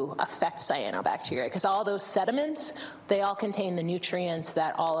to affect cyanobacteria, because all those sediments, they all contain the nutrients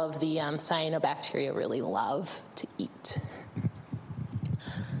that all of the cyanobacteria really love to eat.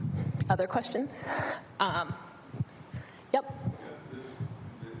 Other questions? Yep. The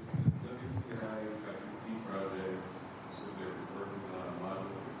WPI project, so they're working on a model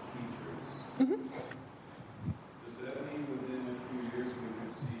for teachers. Mm-hmm. Does that mean within a few years we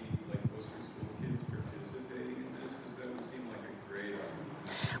could see like Worcester School kids participating in this? Because that would seem like a great idea.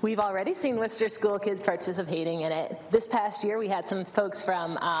 We've already seen Worcester School kids participating in it. This past year, we had some folks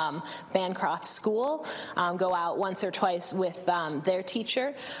from Bancroft School go out once or twice with their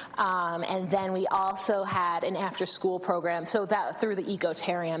teacher. And then we also had an after-school program, so that through the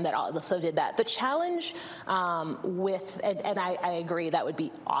Ecotarium that also did that. The challenge and I agree, that would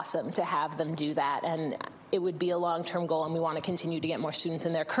be awesome to have them do that. And it would be a long-term goal, and we want to continue to get more students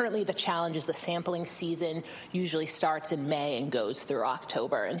in there. Currently, the challenge is the sampling season usually starts in May and goes through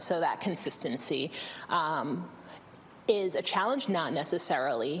October, and so that consistency is a challenge, not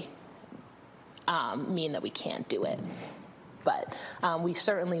necessarily mean that we can't do it. But we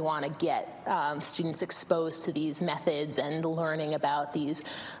certainly want to get students exposed to these methods and learning about these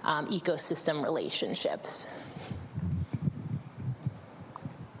ecosystem relationships.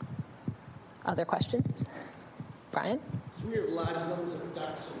 Other questions? Brian? So we have large numbers of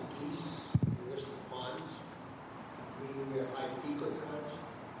ducks and geese in Worcester ponds, meaning we have high fecal counts.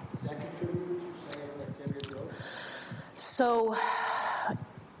 Does that contribute to cyanobacteria growth? So,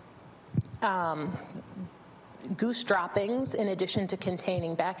 goose droppings, in addition to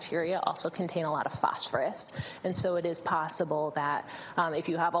containing bacteria, also contain a lot of phosphorus. And so it is possible that if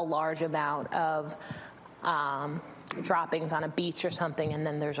you have a large amount of droppings on a beach or something, and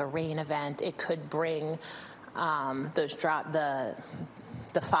then there's a rain event, it could bring the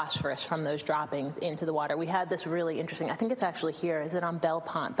phosphorus from those droppings into the water. We had this really interesting, I think it's actually here, is it on Bell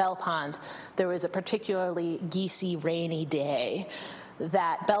Pond? There was a particularly geesey, rainy day.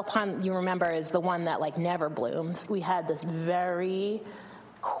 That Bell Pond, you remember, is the one that like never blooms. We had this very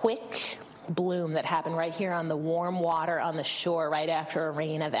quick bloom that happened right here on the warm water on the shore right after a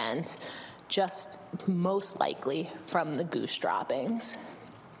rain event, just most likely from the goose droppings.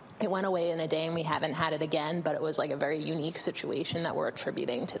 It went away in a day and we haven't had it again, but it was like a very unique situation that we're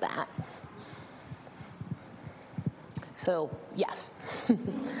attributing to that. So, yes.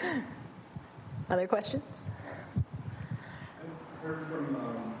 Other questions? I've heard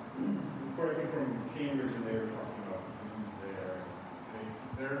from, before I think from Cambridge, and they were talking about blooms there.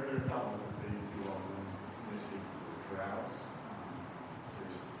 Their thought was that they see all blooms initially because of droughts.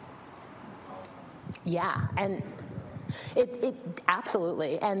 Yeah, and it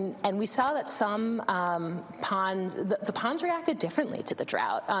absolutely, and we saw that some ponds, the ponds reacted differently to the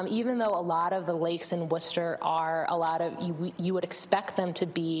drought. Even though a lot of the lakes in Worcester are you would expect them to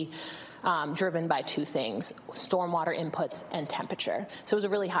be driven by two things: stormwater inputs and temperature. So it was a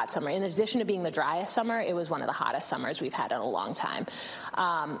really hot summer. In addition to being the driest summer, it was one of the hottest summers we've had in a long time.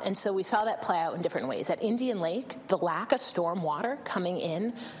 And so we saw that play out in different ways. At Indian Lake, the lack of stormwater coming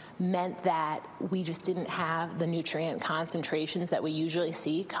in meant that we just didn't have the nutrient concentrations that we usually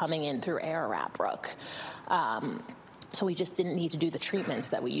see coming in through Ararat Brook. So we just didn't need to do the treatments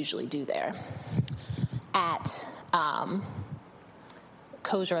that we usually do there. At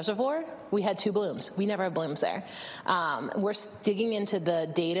Coes Reservoir, we had 2 blooms. We never have blooms there. We're digging into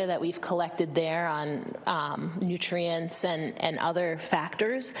the data that we've collected there on nutrients and other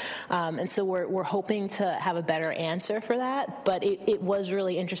factors. And so we're hoping to have a better answer for that. But it was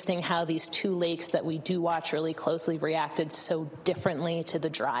really interesting how these 2 lakes that we do watch really closely reacted so differently to the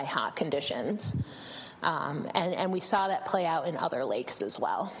dry, hot conditions. And we saw that play out in other lakes as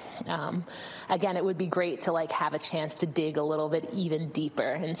well. Again, it would be great to have a chance to dig a little bit even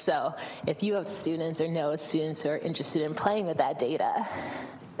deeper. And so if you have students or know students who are interested in playing with that data,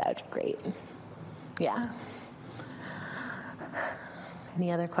 that would be great. Yeah.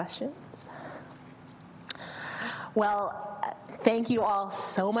 Any other questions? Well, thank you all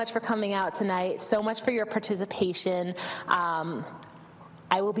so much for coming out tonight, so much for your participation.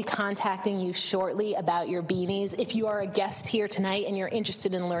 I will be contacting you shortly about your beanies. If you are a guest here tonight and you're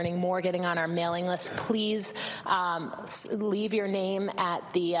interested in learning more, getting on our mailing list, please leave your name at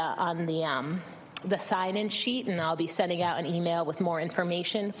on the sign-in sheet, and I'll be sending out an email with more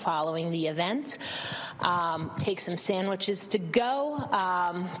information following the event. Take some sandwiches to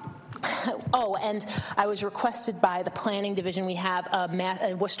go. Oh, and I was requested by the planning division. We have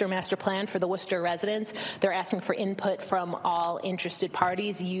a Worcester master plan for the Worcester residents. They're asking for input from all interested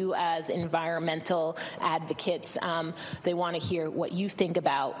parties, you as environmental advocates. They want to hear what you think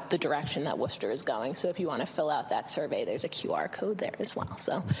about the direction that Worcester is going. So if you want to fill out that survey, there's a QR code there as well.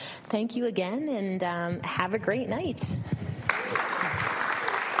 So thank you again, and have a great night.